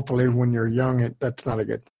opposed to hopefully when you're young, that's not a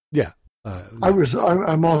good. Yeah.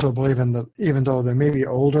 I'm also believing that even though they may be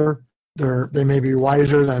older, they may be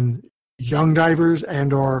wiser than young divers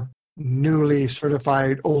and or newly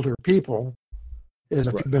certified older people. Is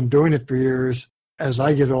if you've been doing it for years, as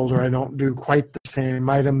I get older, I don't do quite the same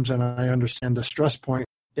items, and I understand the stress point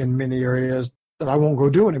in many areas that I won't go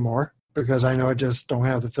do anymore because I know I just don't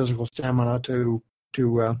have the physical stamina to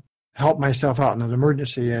help myself out in an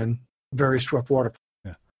emergency in very swift water.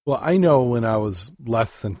 Yeah. Well, I know when I was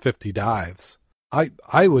less than 50 dives,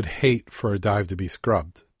 I would hate for a dive to be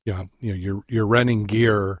scrubbed. You're renting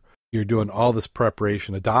gear, you're doing all this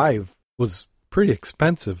preparation. A dive was pretty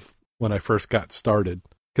expensive when I first got started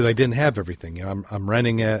because I didn't have everything. I'm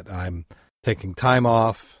renting it. I'm taking time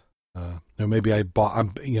off. Maybe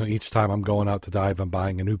each time I'm going out to dive, I'm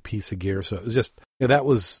buying a new piece of gear. So it was just, that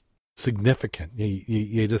was significant.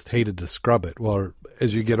 You just hated to scrub it. Well,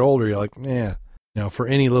 as you get older, you're like, for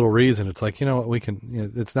any little reason, it's like,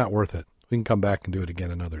 it's not worth it. We can come back and do it again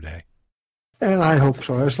another day. And I hope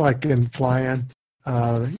so. It's like in flying.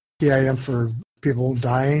 The key item for people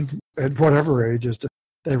dying at whatever age is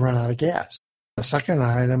they run out of gas. The second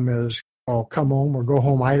item is, come home or go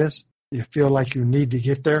home-itis. You feel like you need to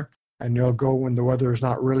get there, and you'll go when the weather is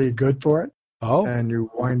not really good for it. Oh. And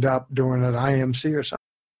you wind up doing an IMC or something.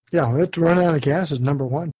 Yeah, it's running out of gas is number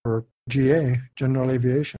one for GA, general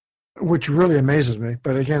aviation, which really amazes me.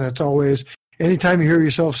 But again, it's always, anytime you hear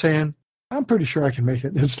yourself saying, I'm pretty sure I can make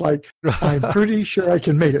it, it's like, I'm pretty sure I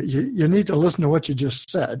can make it. You need to listen to what you just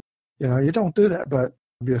said. You don't do that, but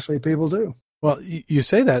obviously people do. Well, you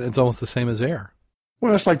say that, it's almost the same as air.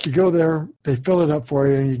 Well, it's like you go there, they fill it up for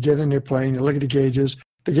you, and you get in your plane, you look at the gauges.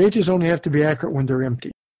 The gauges only have to be accurate when they're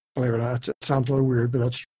empty. Believe it or not, it sounds a little weird, but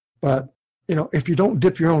that's true. But, if you don't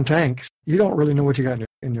dip your own tanks, you don't really know what you got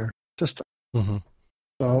in your system. Mm-hmm.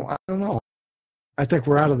 So, I don't know. I think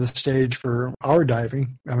we're out of the stage for our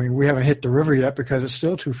diving. I mean, we haven't hit the river yet because it's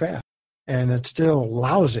still too fast. And it's still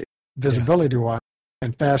lousy visibility-wise.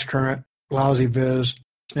 And fast current, lousy viz,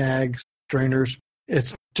 snags, strainers.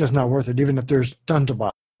 It's just not worth it, even if there's tons of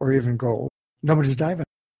bottom or even gold. Nobody's diving.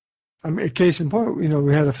 I mean, case in point,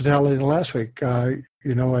 we had a fatality last week, at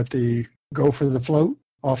the Go for the Float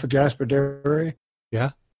off of Jasper Dairy.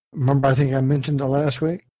 Yeah. Remember, I think I mentioned it last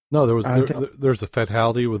week? No, there's a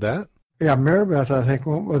fatality with that? Yeah, Marybeth, I think,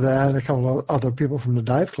 went with that. A couple of other people from the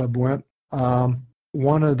dive club went.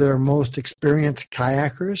 One of their most experienced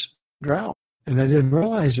kayakers drowned, and they didn't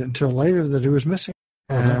realize it until later that he was missing.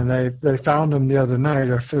 And they found him the other night,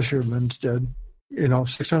 or fishermen's did,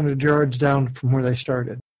 600 yards down from where they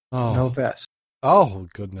started. Oh. No vest. Oh,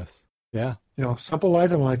 goodness. Yeah. Simple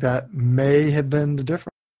item like that may have been the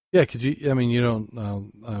difference. Yeah, because you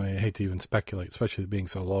don't, I hate to even speculate, especially being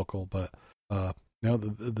so local, but,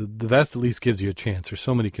 the vest at least gives you a chance. There's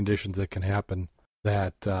so many conditions that can happen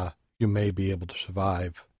that you may be able to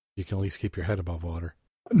survive. You can at least keep your head above water.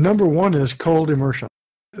 Number one is cold immersion.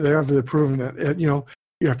 They've proven it.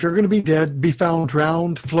 If you're going to be dead, be found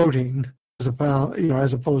drowned, floating, as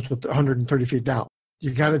opposed to 130 feet down.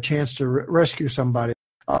 You got a chance to rescue somebody.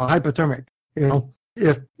 Hypothermic.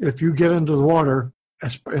 If you get into the water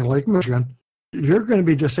in Lake Michigan, you're going to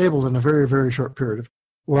be disabled in a very, very short period of time.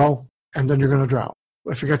 Well, and then you're going to drown.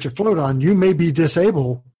 If you got your float on, you may be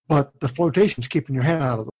disabled, but the flotation's keeping your hand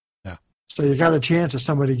out of the water. Yeah. So you got a chance of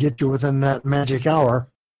somebody get you within that magic hour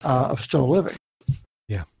of still living.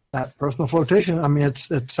 Yeah. That personal flotation,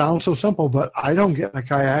 it sounds so simple, but I don't get in a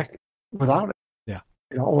kayak without it. Yeah.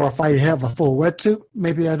 Or if I have a full wetsuit,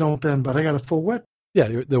 maybe I don't then, but I got a full wet. Yeah,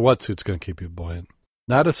 the wetsuit's going to keep you buoyant.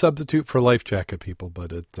 Not a substitute for life jacket, people,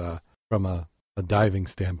 but it's from a diving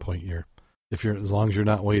standpoint, as long as you're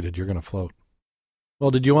not weighted, you're going to float.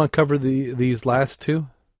 Well, did you want to cover these last two?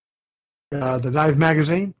 The Dive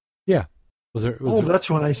magazine? Yeah. That's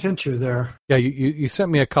when I sent you there. Yeah, you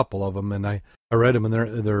sent me a couple of them, and I read them,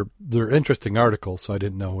 and they're interesting articles, so I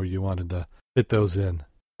didn't know where you wanted to fit those in.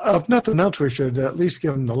 If nothing else, we should at least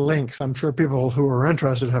give them the links. I'm sure people who are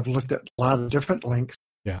interested have looked at a lot of different links.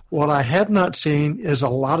 Yeah. What I have not seen is a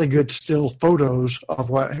lot of good still photos of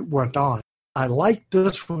what went on. I like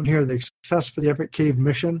this one here, the Success for the Epic Cave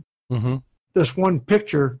Mission. Mm-hmm. This one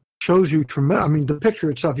picture shows you tremendous. The picture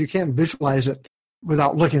itself, you can't visualize it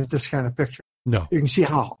without looking at this kind of picture. No. You can see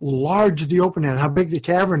how large the opening, how big the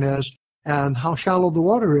cavern is, and how shallow the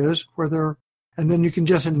water is, and then you can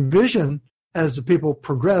just envision as the people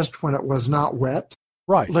progressed when it was not wet.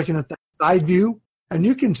 Right. Looking at the side view, and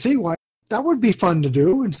you can see why that would be fun to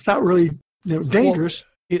do. It's not really dangerous.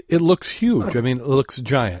 Well, it looks huge. It looks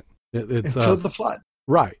giant. It's until the flood.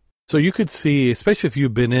 Right. So you could see, especially if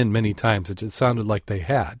you've been in many times, it just sounded like they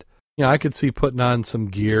had. I could see putting on some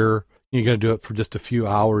gear, You're going to do it for just a few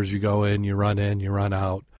hours. You go in, you run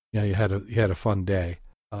out. You had a fun day.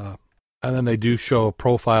 And then they do show a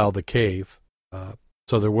profile of the cave.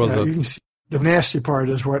 So there was you can see the nasty part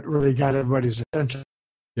is what really got everybody's attention.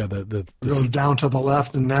 Yeah, it goes down to the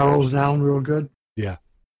left and narrows down real good. Yeah.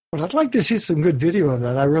 But I'd like to see some good video of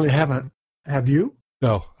that. I really haven't. Have you?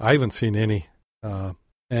 No, I haven't seen any.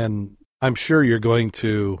 And I'm sure you're going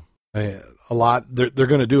to a lot. They're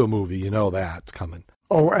going to do a movie. You know that's coming.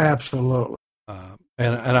 Oh, absolutely.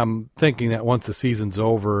 And I'm thinking that once the season's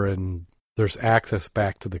over and there's access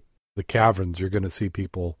back to the caverns, you're going to see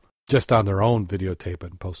people just on their own videotape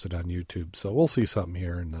it and post it on YouTube. So we'll see something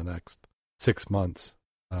here in the next 6 months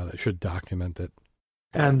that should document it.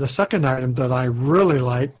 And the second item that I really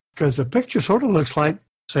like, because the picture sort of looks like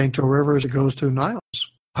St. Joe River as it goes through Niles.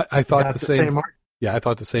 I thought the same art. Yeah, I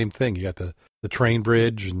thought the same thing. You got the train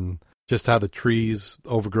bridge and just how the trees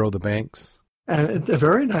overgrow the banks. And it's a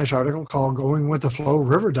very nice article called Going with the Flow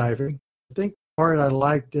River Diving. I think the part I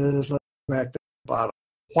liked is, let's go back to the bottom.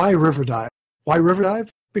 Why river dive? Why river dive?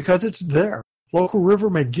 Because it's there. Local river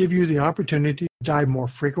may give you the opportunity to dive more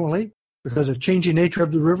frequently. Because of changing nature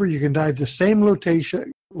of the river, you can dive the same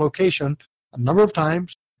location a number of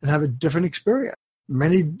times and have a different experience.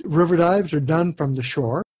 Many river dives are done from the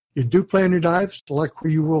shore. You do plan your dives, select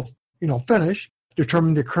where you will, finish,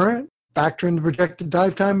 determine the current, factor in the projected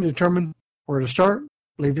dive time, and determine where to start,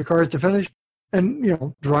 leave your car at the finish,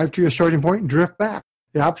 and, drive to your starting point and drift back.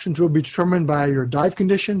 The options will be determined by your dive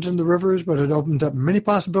conditions in the rivers, but it opens up many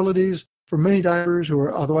possibilities for many divers who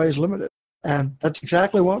are otherwise limited. And that's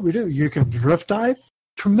exactly what we do. You can drift dive.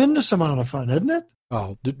 Tremendous amount of fun, isn't it?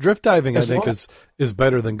 Oh, drift diving, I think, is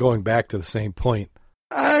better than going back to the same point.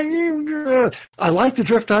 I like the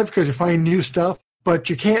drift dive because you find new stuff, but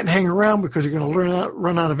you can't hang around because you're going to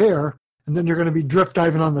run out of air, and then you're going to be drift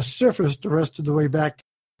diving on the surface the rest of the way back.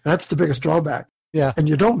 That's the biggest drawback. Yeah. And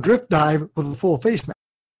you don't drift dive with a full face mask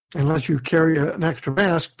unless you carry an extra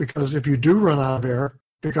mask, because if you do run out of air,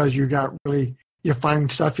 because you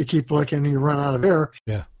find stuff, you keep looking, and you run out of air.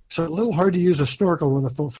 Yeah. So a little hard to use a snorkel with a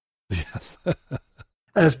full face. Yes.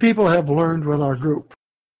 As people have learned with our group.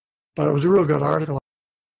 But it was a real good article.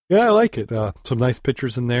 Yeah, I like it. Some nice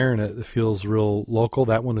pictures in there, and it feels real local.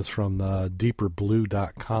 That one is from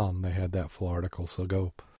deeperblue.com. They had that full article, so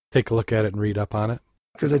go take a look at it and read up on it.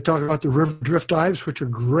 Because they talk about the river drift dives, which are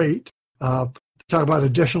great. They talk about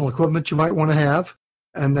additional equipment you might want to have.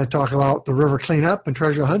 And they talk about the river cleanup and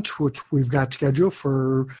treasure hunts, which we've got scheduled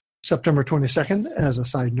for September 22nd as a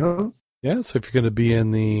side note. Yeah, so if you're going to be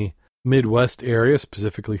in the Midwest area,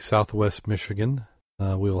 specifically Southwest Michigan,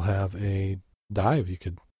 we'll have a dive you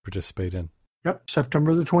could participate in. Yep,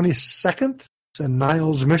 September the 22nd. It's in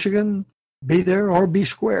Niles, Michigan. Be there or be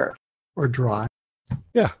square or dry.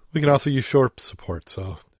 Yeah, we can also use shore support,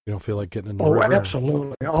 so you don't feel like getting in the river. Oh,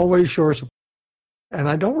 absolutely. Always shore support. And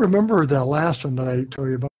I don't remember the last one that I told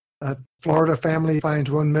you about. That Florida family finds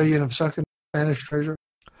 $1 million of sunken Spanish treasure.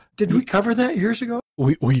 Did we cover that years ago?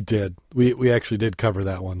 We did. We actually did cover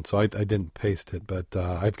that one, so I didn't paste it, but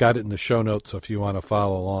I've got it in the show notes, so if you want to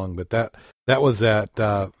follow along. But that was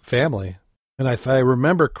that family, and if I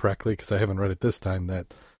remember correctly, because I haven't read it this time,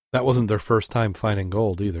 that wasn't their first time finding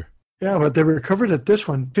gold either. Yeah, but they recovered at this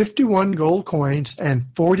one 51 gold coins and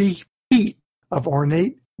 40 feet of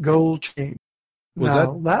ornate gold chain.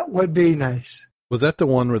 That would be nice. Was that the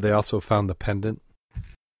one where they also found the pendant?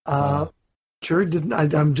 Sure didn't.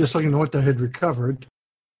 I'm just looking at what they had recovered.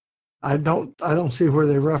 I don't see where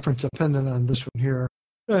they reference a pendant on this one here.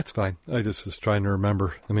 That's fine. I just was trying to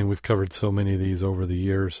remember. I mean, we've covered so many of these over the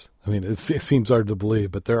years. I mean, it seems hard to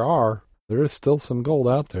believe, but there is still some gold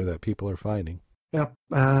out there that people are finding. Yep.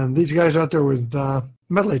 And these guys out there with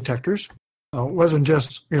metal detectors. It wasn't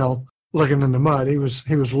just looking in the mud. He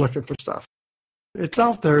was looking for stuff. It's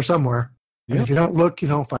out there somewhere. Yep. And if you don't look, you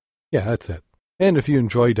don't find it. Yeah, that's it. And if you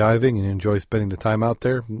enjoy diving and enjoy spending the time out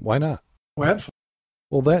there, why not? Well, absolutely.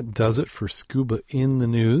 Well, that does it for Scuba in the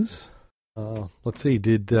News. Let's see.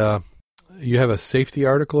 Did you have a safety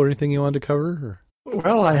article or anything you wanted to cover? Or?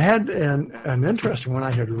 Well, I had an interesting one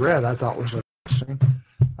I had read I thought was interesting.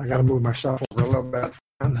 I got to move myself over a little bit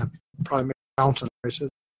and probably make bouncing noises.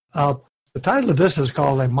 The title of this is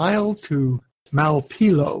called A Mile to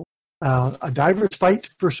Malpelo. A diver's fight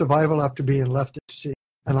for survival after being left at sea.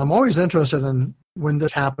 And I'm always interested in when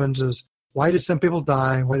this happens is, why did some people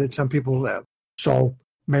die? Why did some people live? So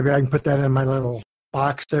maybe I can put that in my little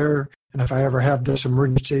box there. And if I ever have this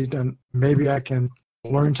emergency, then maybe I can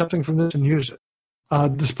learn something from this and use it.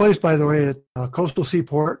 This place, by the way, is a coastal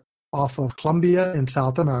seaport off of Colombia in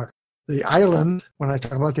South America. The island, when I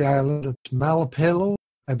talk about the island, it's Malpelo,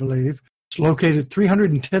 I believe, It's located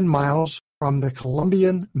 310 miles from the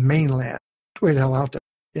Colombian mainland. It's way the hell out there.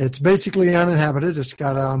 It's basically uninhabited. It's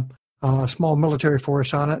got a small military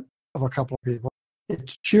force on it of a couple of people.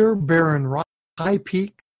 It's sheer barren rock, high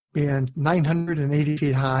peak being 980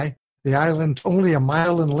 feet high. The island's only a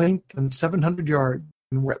mile in length and 700 yards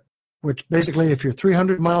in width, which basically, if you're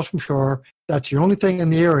 300 miles from shore, that's the only thing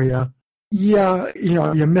in the area. Yeah,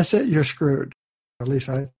 you miss it, you're screwed. At least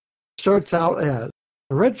it starts out as.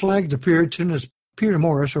 The red flags appeared as soon as Peter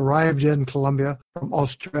Morris arrived in Colombia from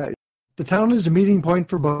Australia. The town is the meeting point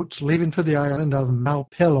for boats leaving for the island of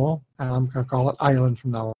Malpelo, and I'm going to call it island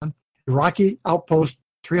from now on. A rocky outpost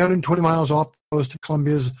 320 miles off the coast of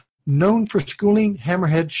Colombia is known for schooling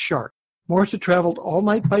hammerhead shark. Morris had traveled all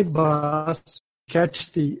night by bus to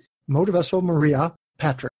catch the motor vessel Maria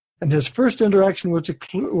Patrick, and his first interaction with the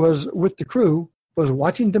crew was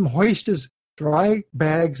watching them hoist his dry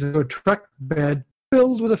bags into a truck bed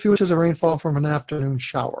filled with a few inches of rainfall from an afternoon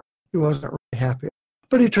shower. He wasn't really happy.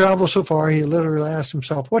 But he traveled so far, he literally asked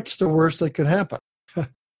himself, what's the worst that could happen?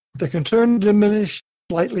 The concern diminished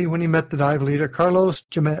slightly when he met the dive leader, Carlos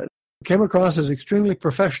Jamez, who came across as extremely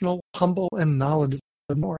professional, humble, and knowledgeable.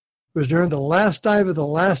 It was during the last dive of the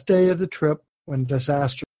last day of the trip when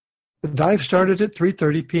disaster. The dive started at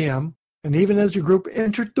 3:30 p.m., and even as the group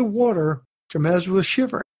entered the water, Jamez was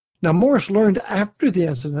shivering. Now, Morris learned after the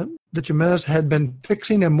incident that Jamez had been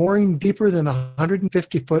fixing a mooring deeper than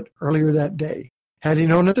 150 foot earlier that day. Had he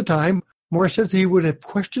known at the time, Morris said he would have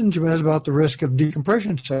questioned Jamez about the risk of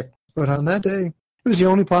decompression sickness, but on that day, it was the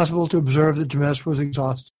only possible to observe that Jamez was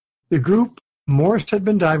exhausted. The group Morris had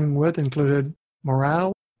been diving with included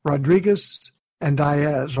Morales, Rodriguez, and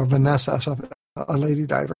Diaz, or Vanessa, a lady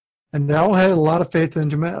diver, and they all had a lot of faith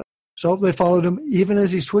in Jamez, so they followed him even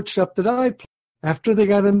as he switched up the dive plan. After they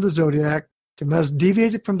got into the Zodiac, Jamez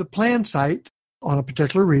deviated from the planned site on a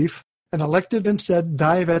particular reef and elected instead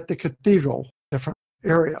dive at the cathedral, different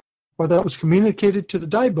area. Whether that was communicated to the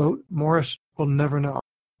dive boat, Morris will never know.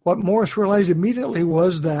 What Morris realized immediately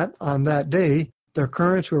was that, on that day, their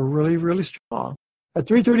currents were really, really strong. At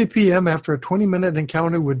 3:30 p.m., after a 20-minute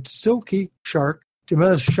encounter with Silky Shark,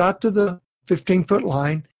 Jamez shot to the 15-foot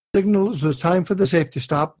line, signaled it was time for the safety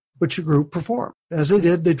stop, which the group performed. As they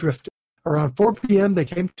did, they drifted. Around 4 p.m., they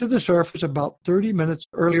came to the surface about 30 minutes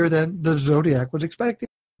earlier than the Zodiac was expecting.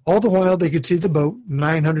 All the while, they could see the boat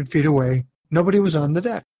 900 feet away. Nobody was on the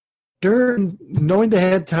deck. Knowing they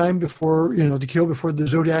had time to kill before the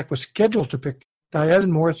Zodiac was scheduled to pick, Diaz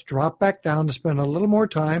and Morris dropped back down to spend a little more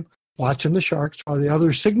time watching the sharks while the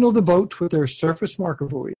others signaled the boat with their surface marker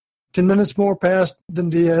buoy. 10 minutes more passed,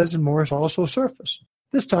 then Diaz and Morris also surfaced.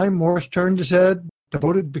 This time, Morris turned his head. The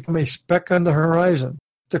boat had become a speck on the horizon.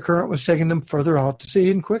 The current was taking them further out to sea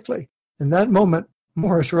and quickly. In that moment,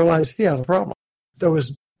 Morris realized he had a problem. There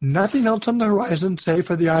was nothing else on the horizon save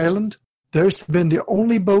for the island. There's been the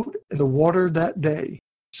only boat in the water that day.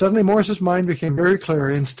 Suddenly, Morris's mind became very clear.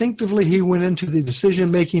 Instinctively, he went into the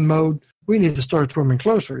decision-making mode. We need to start swimming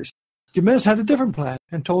closer. Jamez had a different plan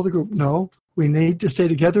and told the group, no, we need to stay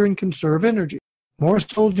together and conserve energy. Morris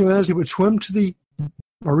told Jamez he would swim to the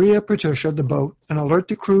Maria Patricia, the boat, and alert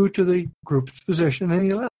the crew to the group's position, and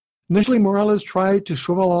he left. Initially, Morales tried to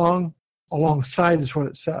swim alongside is what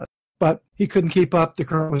it said, but he couldn't keep up. The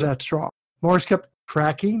current was that strong. Morris kept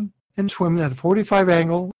tracking and swimming at a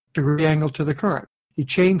 45-degree angle to the current. He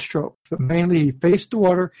changed strokes, but mainly he faced the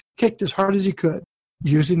water, kicked as hard as he could.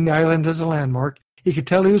 Using the island as a landmark, he could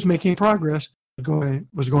tell he was making progress, but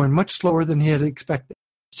was going much slower than he had expected.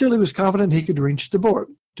 Still, he was confident he could reach the boat.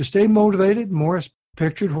 To stay motivated, Morris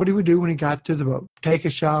pictured what he would do when he got to the boat. Take a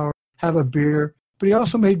shower, have a beer, but he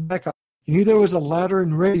also made backup. He knew there was a ladder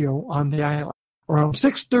and radio on the island. Around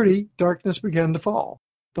 6:30, darkness began to fall.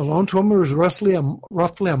 The lone swimmer was roughly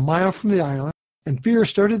a mile from the island, and fear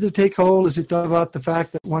started to take hold as he thought about the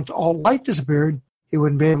fact that once all light disappeared, he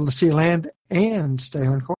wouldn't be able to see land and stay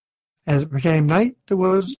on course. As it became night, there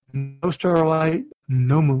was no starlight,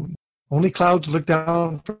 no moon. Only clouds looked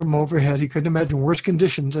down from overhead. He couldn't imagine worse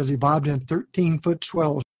conditions as he bobbed in 13-foot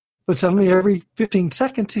swells. But suddenly, every 15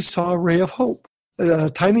 seconds, he saw a ray of hope. A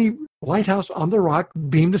tiny lighthouse on the rock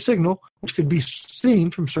beamed a signal, which could be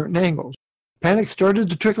seen from certain angles. Panic started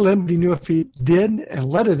to trickle in, but he knew if he did and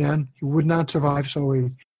let it in, he would not survive, so he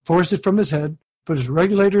forced it from his head, put his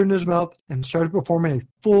regulator in his mouth, and started performing a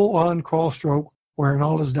full-on crawl stroke wearing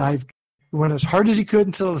all his dive. He went as hard as he could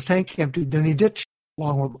until his tank emptied, then he ditched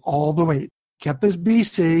along with all the weight. Kept his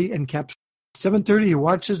BC and kept 7:30. He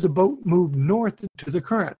watched as the boat moved north to the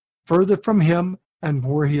current, further from him and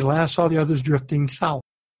where he last saw the others drifting south.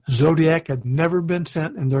 Zodiac had never been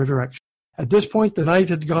sent in their direction. At this point, the night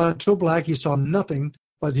had gone so black he saw nothing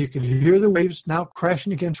but he could hear the waves now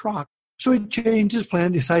crashing against rock. So he changed his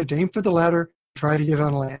plan, decided to aim for the ladder, try to get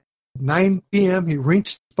on land. At 9 p.m., he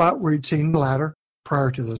reached the spot where he'd seen the ladder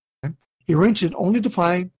prior to this time. He reached it only to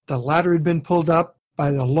find the ladder had been pulled up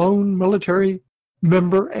by the lone military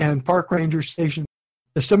member and park ranger station.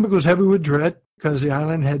 His stomach was heavy with dread because the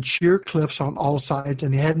island had sheer cliffs on all sides,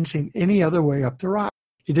 and he hadn't seen any other way up the rock.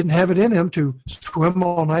 He didn't have it in him to swim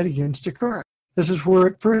all night against the current. This is where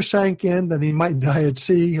it first sank in that he might die at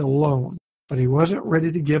sea alone, but he wasn't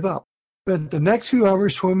ready to give up. Spent the next few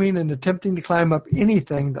hours swimming and attempting to climb up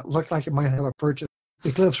anything that looked like it might have a purchase.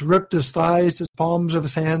 The cliffs ripped his thighs, his palms of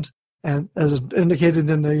his hands, and as indicated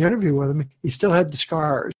in the interview with him, he still had the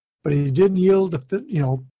scars, but he didn't yield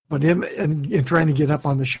but him in trying to get up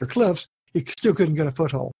on the sheer cliffs, he still couldn't get a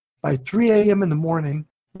foothold. By 3 a.m. in the morning,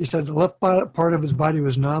 he said the left part of his body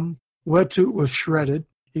was numb, wetsuit was shredded,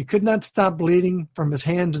 he could not stop bleeding from his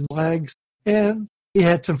hands and legs, and he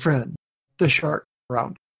had some friends, the shark,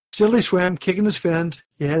 around. Still he swam, kicking his fins.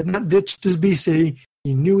 He had not ditched his BC.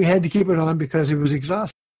 He knew he had to keep it on because he was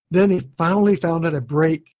exhausted. Then he finally found a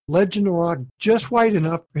break, ledge in the rock just wide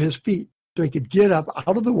enough for his feet so he could get up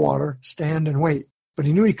out of the water, stand, and wait. But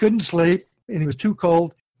he knew he couldn't sleep, and he was too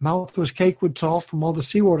cold. Mouth was caked with salt from all the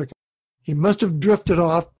seawater. He must have drifted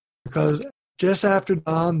off because just after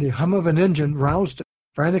dawn, the hum of an engine roused him.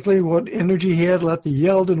 Frantically, what energy he had left, he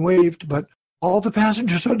yelled and waved, but all the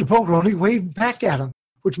passengers on the boat only waved back at him,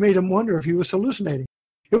 which made him wonder if he was hallucinating.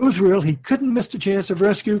 It was real. He couldn't miss the chance of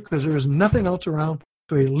rescue because there was nothing else around,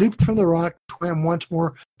 so he leaped from the rock, swam once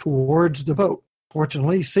more towards the boat.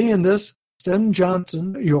 Fortunately, seeing this, Sten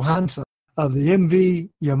Johansson of the MV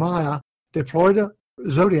Yamaya deployed a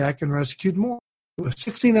Zodiac and rescued more. It was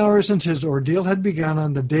 16 hours since his ordeal had begun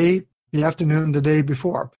on the afternoon the day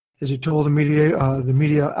before, as he told the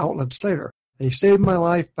media outlets later. They saved my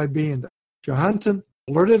life by being there. Johansson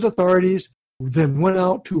alerted authorities, then went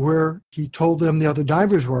out to where he told them the other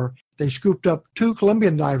divers were. They scooped up 2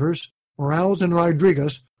 Colombian divers, Morales and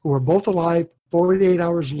Rodriguez, who were both alive 48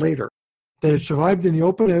 hours later. They had survived in the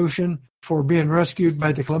open ocean before being rescued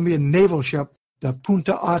by the Colombian naval ship, the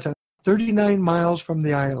Punta Ata, 39 miles from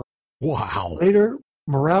the island. Wow. Later,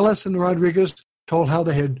 Morales and Rodriguez told how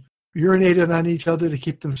they had urinated on each other to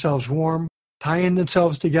keep themselves warm, tying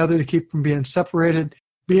themselves together to keep from being separated,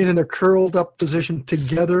 being in a curled up position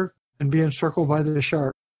together and being circled by the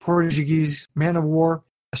shark. Portuguese man-of-war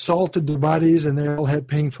assaulted their bodies, and they all had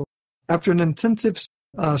painful. After an intensive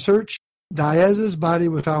search, Diaz's body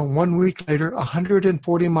was found 1 week later,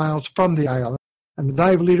 140 miles from the island, and the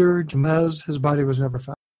dive leader, Jamez, his body was never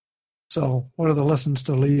found. So what are the lessons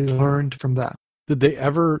to be learned from that? Did they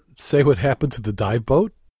ever say what happened to the dive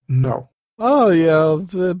boat? No. Oh,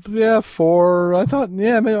 yeah, 4. I thought,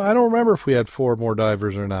 I don't remember if we had 4 more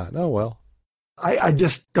divers or not. Oh, well. I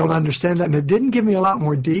just don't understand that, and it didn't give me a lot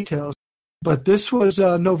more details. But this was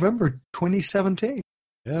November 2017.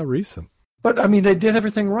 Yeah, recent. But, I mean, they did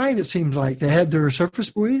everything right, it seems like. They had their surface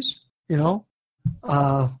buoys,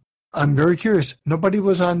 I'm very curious. Nobody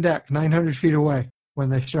was on deck 900 feet away when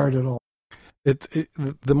they started off.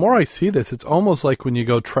 The more I see this, it's almost like when you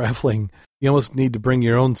go traveling, you almost need to bring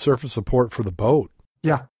your own surface support for the boat.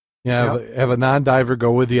 Yeah. Have a non-diver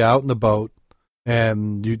go with you out in the boat,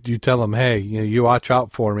 and you tell them, hey, you watch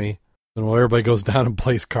out for me. And when everybody goes down and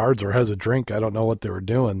plays cards or has a drink, I don't know what they were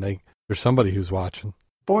doing. There's somebody who's watching.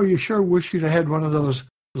 Boy, you sure wish you'd have had one of those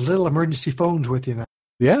little emergency phones with you now.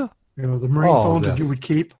 Yeah. The marine phones that you would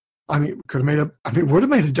keep. I mean, would have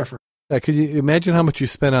made a difference. Yeah, could you imagine how much you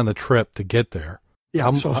spent on the trip to get there?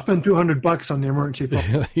 Yeah, so spend $200 on the emergency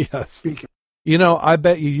phone. Yes. Speaking. I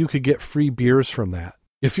bet you could get free beers from that.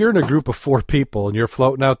 If you're in a group of 4 people and you're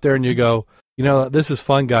floating out there and you go, this is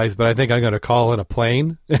fun, guys, but I think I'm going to call in a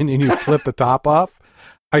plane, and you flip the top off,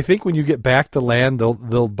 I think when you get back to land,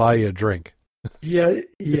 they'll buy you a drink. Yeah.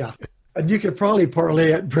 And you could probably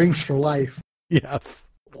parlay at drinks for life. Yes.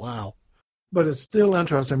 Wow. But it's still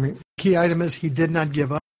interesting. I mean, key item is he did not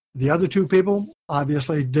give up. The other 2 people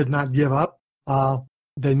obviously did not give up.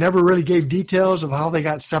 They never really gave details of how they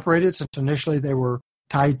got separated since initially they were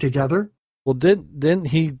tied together. Well, didn't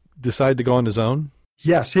he decide to go on his own?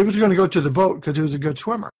 Yes, he was going to go to the boat because he was a good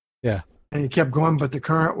swimmer. Yeah. And he kept going, but the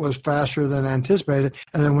current was faster than anticipated.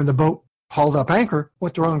 And then when the boat hauled up anchor,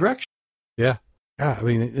 went the wrong direction. Yeah. Yeah. I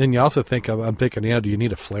mean, and you also think, I'm thinking, do you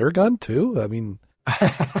need a flare gun too? I mean,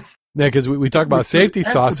 yeah, because we talk about safety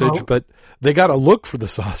sausage, but they got to look for the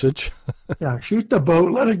sausage. Yeah, shoot the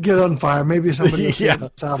boat, let it get on fire. Maybe somebody will see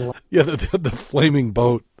the satellite. Yeah, the flaming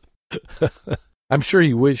boat. I'm sure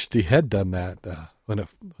he wished he had done that when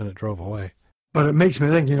it drove away. But it makes me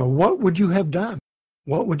think, what would you have done?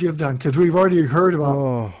 what would you have done? Because we've already heard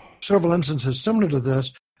about several instances similar to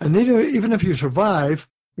this. And even if you survive,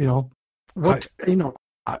 I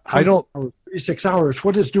don't 36 hours,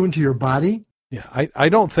 what it's doing to your body. Yeah, I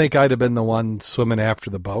don't think I'd have been the one swimming after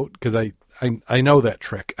the boat because I know that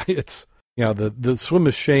trick. It's the swim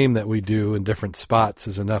of shame that we do in different spots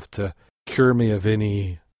is enough to cure me of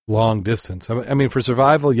any long distance. I mean, for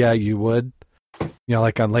survival, yeah, you would.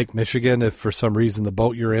 Like on Lake Michigan, if for some reason the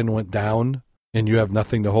boat you're in went down and you have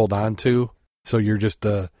nothing to hold on to, so you're just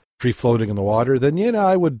free floating in the water, then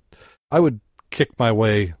I would kick my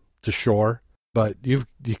way to shore. But you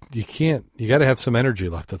can't. You got to have some energy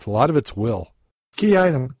left. That's a lot of it's will. Key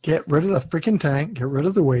item: get rid of the freaking tank. Get rid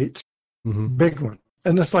of the weights. Mm-hmm. Big one.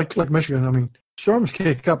 And it's like Michigan. I mean, storms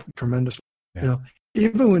kick up tremendously. Yeah.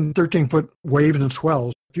 Even when 13-foot waves and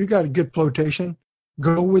swells, if you got a good flotation,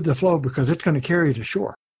 go with the flow because it's going to carry you to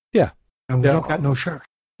shore. Yeah. And we don't got no shark.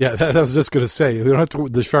 Yeah, I was just going to say, we don't have to,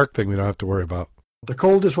 the shark thing we don't have to worry about. The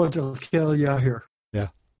cold is what will kill you out here. Yeah.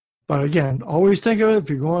 But again, always think of it if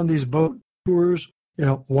you go on these boat tours,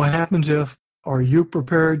 what happens if, are you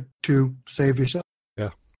prepared to save yourself?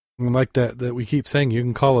 Yeah. And like that we keep saying, you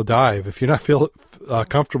can call a dive. If you're not feel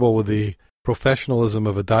comfortable with the professionalism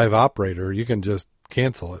of a dive operator, you can just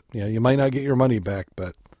cancel it. You might not get your money back,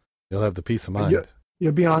 but you'll have the peace of mind.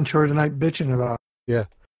 You'll be on shore tonight bitching about it. Yeah.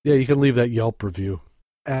 Yeah, you can leave that Yelp review.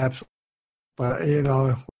 Absolutely. But,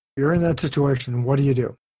 you're in that situation, what do you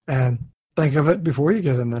do? And think of it before you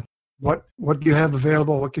get in it. What do you have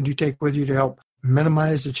available? What can you take with you to help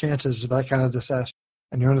minimize the chances of that kind of disaster?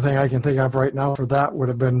 And the only thing I can think of right now for that would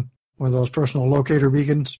have been one of those personal locator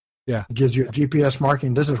beacons. Yeah. It gives you a GPS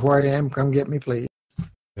marking. This is where I am. Come get me, please.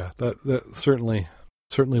 Yeah, that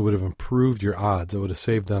certainly would have improved your odds. It would have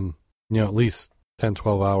saved them, at least 10,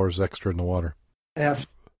 12 hours extra in the water.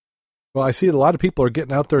 Absolutely. Well, I see a lot of people are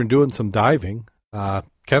getting out there and doing some diving.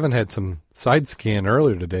 Kevin had some side scan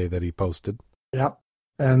earlier today that he posted. Yep.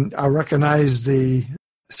 And I recognize the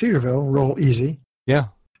Cedarville real easy. Yeah.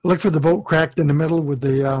 Look for the boat cracked in the middle with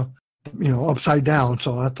the, upside down.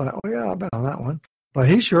 So I thought, I'll bet on that one. But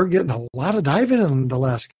he's sure getting a lot of diving in the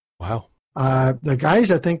last. Wow. The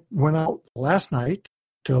guys, I think, went out last night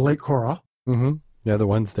to Lake Cora. Mm-hmm. Yeah, the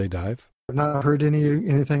Wednesday dive. I've not heard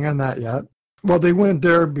anything on that yet. Well, they went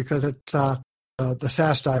there because it's the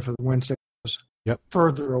SAS dive for the Wednesday was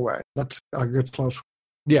further away. That's a good close.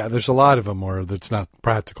 Yeah, there's a lot of them where it's not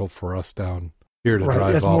practical for us down here to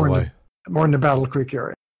drive all the way. More in the Battle Creek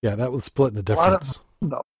area. Yeah, that was splitting the difference.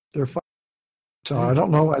 No, they're fine. So I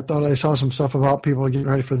don't know. I thought I saw some stuff about people getting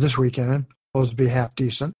ready for this weekend. Supposed to be half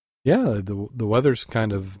decent. Yeah, the weather's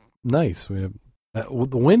kind of nice. We have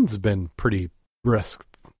the wind's been pretty brisk.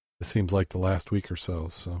 It seems like the last week or so.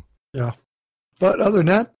 So yeah, but other than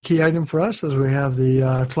that, key item for us is we have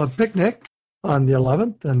the club picnic on the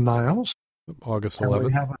 11th in Niles, August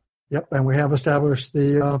 11th. And we have established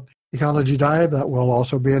the ecology dive that will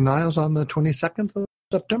also be in Niles on the 22nd of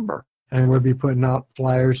September, and we'll be putting out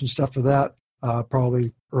flyers and stuff for that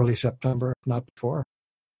probably early September, if not before.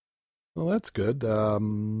 Well, that's good. Let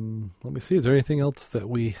me see. Is there anything else that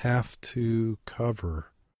we have to cover?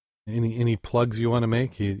 Any plugs you want to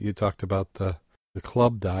make? You talked about the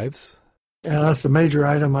club dives. Yeah, that's the major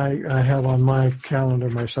item I have on my calendar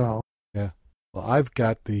myself. Yeah. Well, I've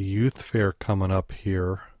got the youth fair coming up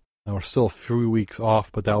here. Now, we're still a few weeks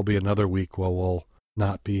off, but that'll be another week where we'll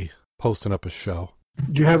not be posting up a show.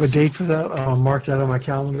 Do you have a date for that? I'll mark that on my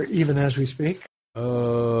calendar even as we speak.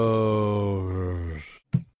 August?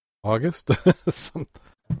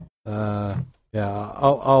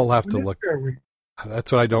 I'll have to look.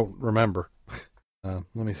 That's what I don't remember.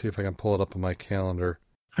 Let me see if I can pull it up on my calendar.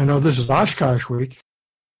 I know this is Oshkosh week,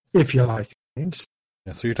 if you like.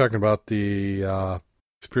 Yeah, so you're talking about the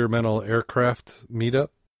experimental aircraft meetup?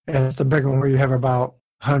 And it's the big one where you have about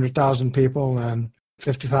 100,000 people and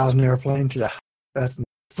 50,000 airplanes. Yeah, that's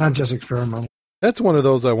not just experimental. That's one of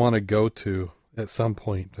those I want to go to at some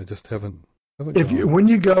point. I just haven't when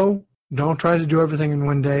you go, don't try to do everything in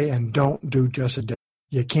one day and don't do just a day.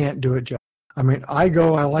 You can't do it just. I mean, I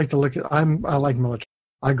like to look at, I like military.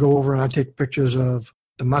 I go over and I take pictures of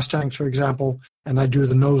the Mustangs, for example, and I do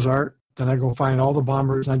the nose art. Then I go find all the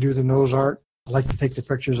bombers and I do the nose art. I like to take the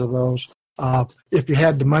pictures of those. If you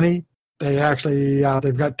had the money, they actually,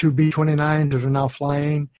 they've got 2 B-29s that are now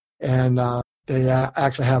flying, and they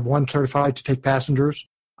actually have one certified to take passengers.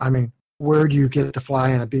 I mean, where do you get to fly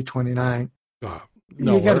in a B-29?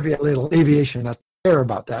 You got to be a little aviation nut. I care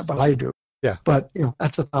about that, but I do. Yeah. But,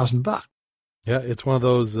 that's $1,000. Yeah, it's one of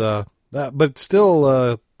those, but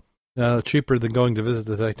still cheaper than going to visit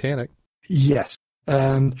the Titanic. Yes.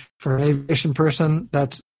 And for an aviation person,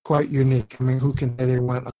 that's quite unique. I mean, who can say they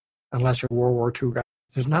went unless you're a World War II guy?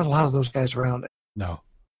 There's not a lot of those guys around. No.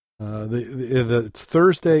 It's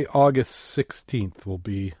Thursday, August 16th will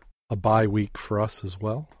be a bye week for us as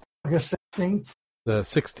well. August 16th? The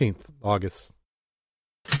 16th, August.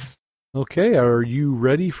 Okay, are you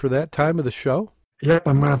ready for that time of the show? Yep,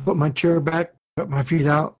 I'm going to put my chair back, put my feet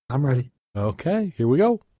out. I'm ready. Okay, here we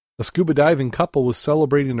go. A scuba diving couple was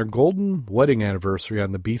celebrating their golden wedding anniversary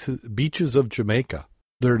on the beaches of Jamaica.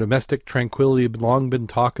 Their domestic tranquility had long been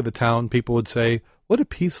talk of the town. People would say, what a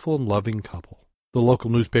peaceful and loving couple. The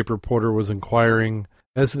local newspaper reporter was inquiring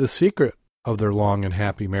as to the secret of their long and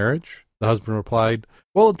happy marriage. The husband replied,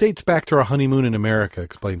 well, it dates back to our honeymoon in America,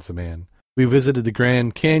 explains the man. We visited the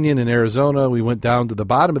Grand Canyon in Arizona. We went down to the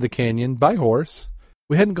bottom of the canyon by horse.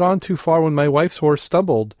 We hadn't gone too far when my wife's horse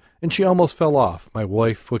stumbled, and she almost fell off. My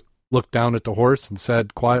wife looked down at the horse and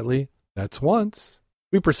said quietly, that's once.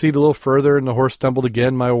 We proceeded a little further, and the horse stumbled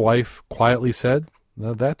again. My wife quietly said,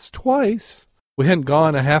 no, that's twice. We hadn't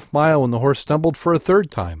gone a half mile when the horse stumbled for a third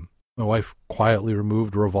time. My wife quietly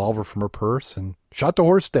removed a revolver from her purse and shot the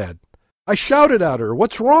horse dead. I shouted at her,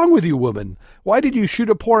 what's wrong with you, woman? Why did you shoot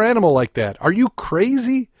a poor animal like that? Are you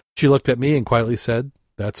crazy? She looked at me and quietly said,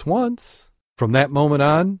 that's once. From that moment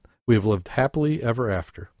on, we have lived happily ever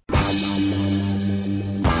after.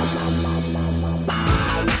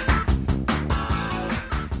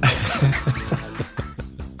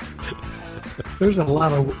 There's a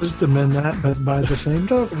lot of wisdom in that, but by the same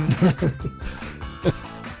token.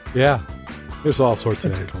 Yeah, there's all sorts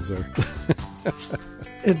of angles there.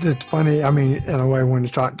 It's funny, I mean, in a way, when you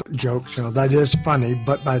talk jokes, that is funny,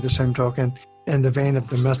 but by the same token, in the vein of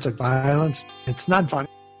domestic violence, it's not funny.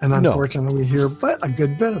 And unfortunately, we hear but a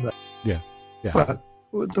good bit of it. Yeah. But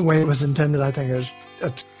the way it was intended, I think,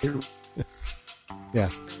 that's cute. Yeah.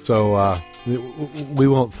 So we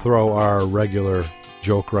won't throw our regular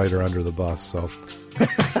joke writer under the bus. So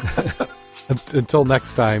until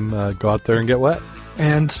next time, go out there and get wet.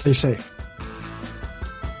 And stay safe.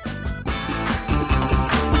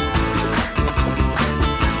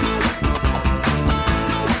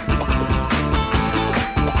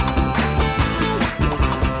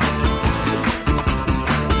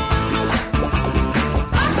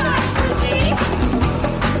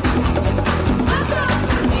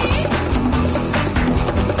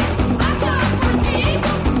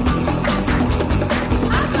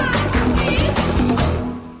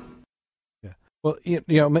 Well,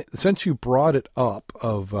 since you brought it up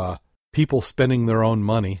of people spending their own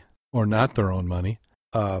money or not their own money,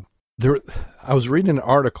 I was reading an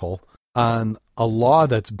article on a law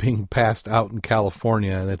that's being passed out in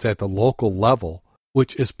California, and it's at the local level,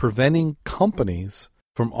 which is preventing companies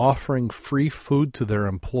from offering free food to their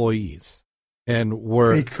employees.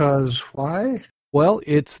 Because why? Well,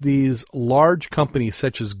 it's these large companies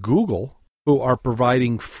such as Google who are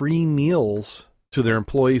providing free meals to their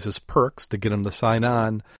employees as perks to get them to sign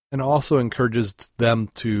on, and also encourages them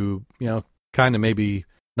to, kind of maybe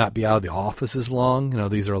not be out of the office as long.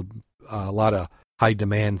 These are a lot of high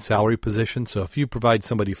demand salary positions. So if you provide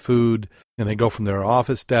somebody food and they go from their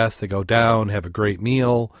office desk, they go down, have a great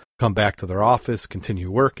meal, come back to their office,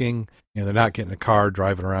 continue working, they're not getting a car,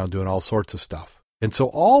 driving around, doing all sorts of stuff. And so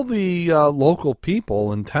all the local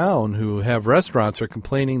people in town who have restaurants are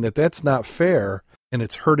complaining that that's not fair, and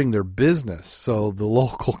it's hurting their business. So the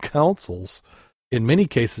local councils, in many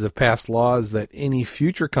cases, have passed laws that any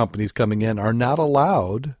future companies coming in are not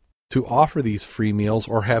allowed to offer these free meals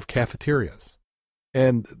or have cafeterias.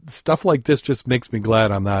 And stuff like this just makes me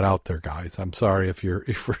glad I'm not out there, guys. I'm sorry if you're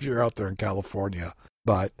out there in California,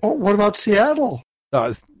 but what about Seattle?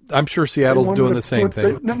 I'm sure Seattle's doing the same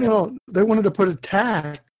thing. No, they wanted to put a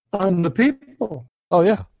tax on the people. Oh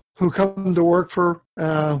yeah, who come to work for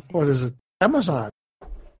Amazon.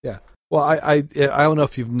 Yeah. Well, I don't know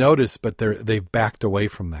if you've noticed, but they've backed away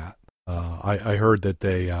from that. I heard that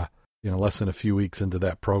they, less than a few weeks into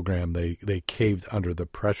that program, they caved under the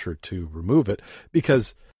pressure to remove it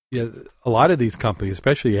because a lot of these companies,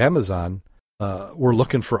 especially Amazon, were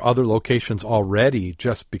looking for other locations already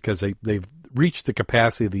just because they've reached the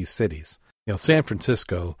capacity of these cities. San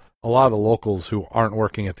Francisco, a lot of the locals who aren't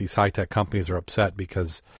working at these high-tech companies are upset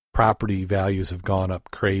because property values have gone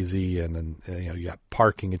up crazy, and you got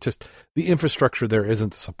parking. It's just the infrastructure there isn't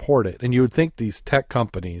to support it. And you would think these tech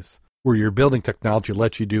companies, where you're building technology,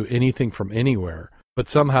 let you do anything from anywhere, but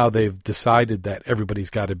somehow they've decided that everybody's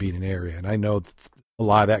got to be in an area. And I know a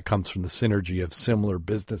lot of that comes from the synergy of similar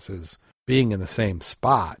businesses being in the same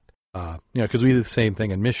spot. Because we did the same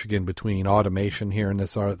thing in Michigan between automation here in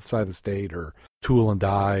this side of the state, or tool and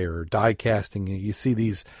die, or die casting. You see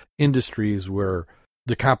these industries where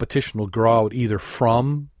the competition will grow out either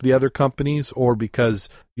from the other companies or because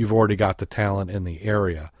you've already got the talent in the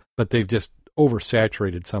area. But they've just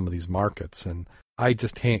oversaturated some of these markets, and I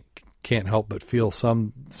just can't help but feel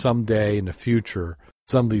someday in the future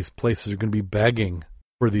some of these places are going to be begging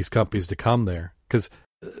for these companies to come there. Because,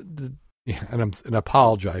 and I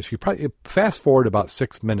apologize, you probably fast forward about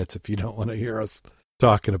 6 minutes if you don't want to hear us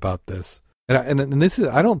talking about this. And this is,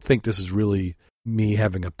 I don't think this is really me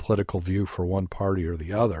having a political view for one party or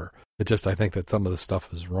the other. It's just I think that some of the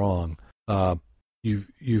stuff is wrong.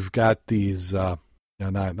 You've got these. Now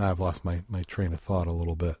I've lost my train of thought a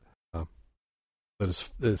little bit. But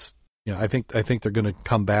it's I think they're going to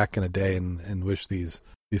come back in a day and wish these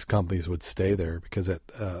companies would stay there because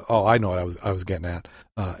I know what I was getting at.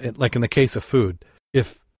 Like in the case of food,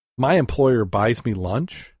 if my employer buys me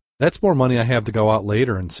lunch, that's more money I have to go out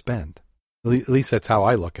later and spend. At least that's how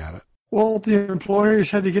I look at it. Well, the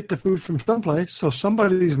employers had to get the food from someplace, so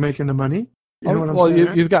somebody's making the money. You know what I'm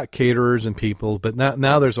saying? You've got caterers and people, but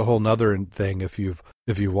now there's a whole nother thing. If you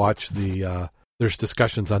watch there's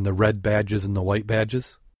discussions on the red badges and the white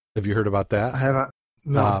badges. Have you heard about that? I haven't.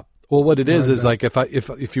 No. Well, what it is like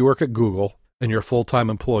if you work at Google and you're a full-time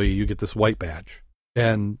employee, you get this white badge,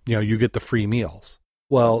 and you get the free meals.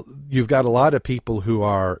 Well, you've got a lot of people who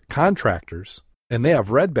are contractors, and they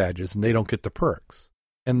have red badges, and they don't get the perks.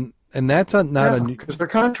 And that's not because they're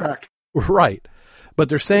contract. Right. But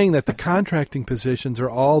they're saying that the contracting positions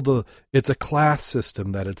are it's a class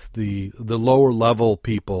system, that it's the lower level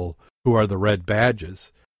people who are the red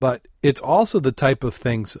badges. But it's also the type of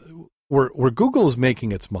things where Google is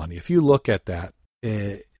making its money. If you look at that,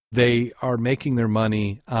 they are making their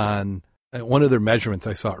money on one of their measurements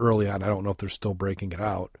I saw early on. I don't know if they're still breaking it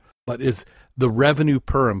out, but is the revenue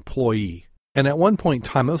per employee. And at one point in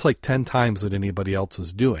time, it was like 10 times what anybody else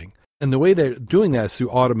was doing. And the way they're doing that is through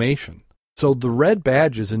automation. So the red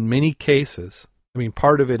badges, in many cases,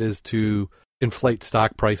 part of it is to inflate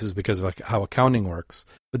stock prices because of how accounting works.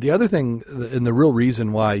 But the other thing, and the real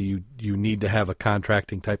reason why you need to have a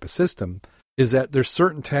contracting type of system, is that there's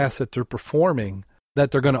certain tasks that they're performing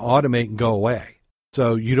that they're going to automate and go away.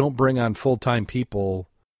 So you don't bring on full-time people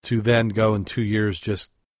to then go in 2 years,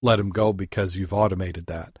 just let them go because you've automated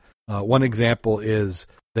that. One example is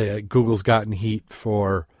that Google's gotten heat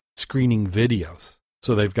for screening videos.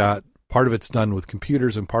 So they've got part of it's done with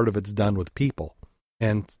computers and part of it's done with people.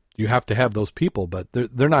 And you have to have those people, but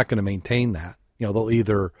they're not going to maintain that. They'll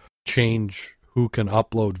either change who can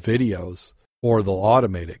upload videos or they'll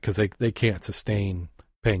automate it because they can't sustain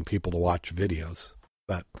paying people to watch videos.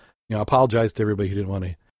 But, I apologize to everybody who didn't want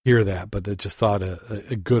to hear that, but I just thought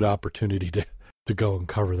a good opportunity to go and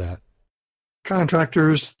cover that.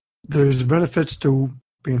 Contractors, there's benefits to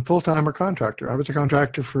being full-time or contractor. I was a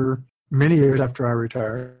contractor for many years after I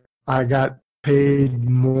retired. I got paid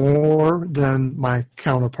more than my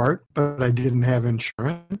counterpart, but I didn't have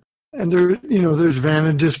insurance. And there's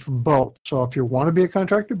advantages for both. So if you want to be a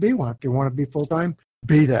contractor, be one. If you want to be full-time,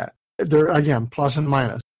 be that. There, again, plus and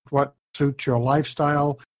minus. What suits your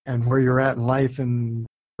lifestyle and where you're at in life and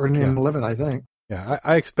earning and living, I think. Yeah,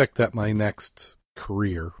 I expect that my next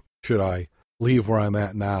career, should I leave where I'm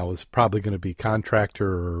at now, is probably going to be contractor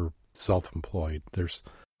or self-employed.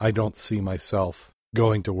 I don't see myself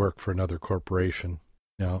going to work for another corporation.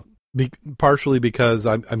 Partially because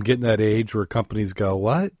I'm getting that age where companies go,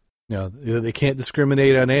 what? They can't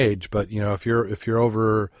discriminate on age, but if you're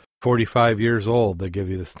over 45 years old, they give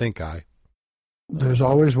you the stink eye. There's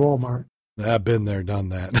always Walmart. I've been there, done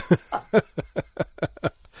that.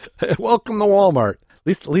 Welcome to Walmart.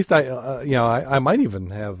 At least I might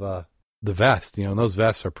even have the vest. And those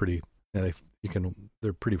vests are pretty.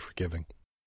 They're pretty forgiving.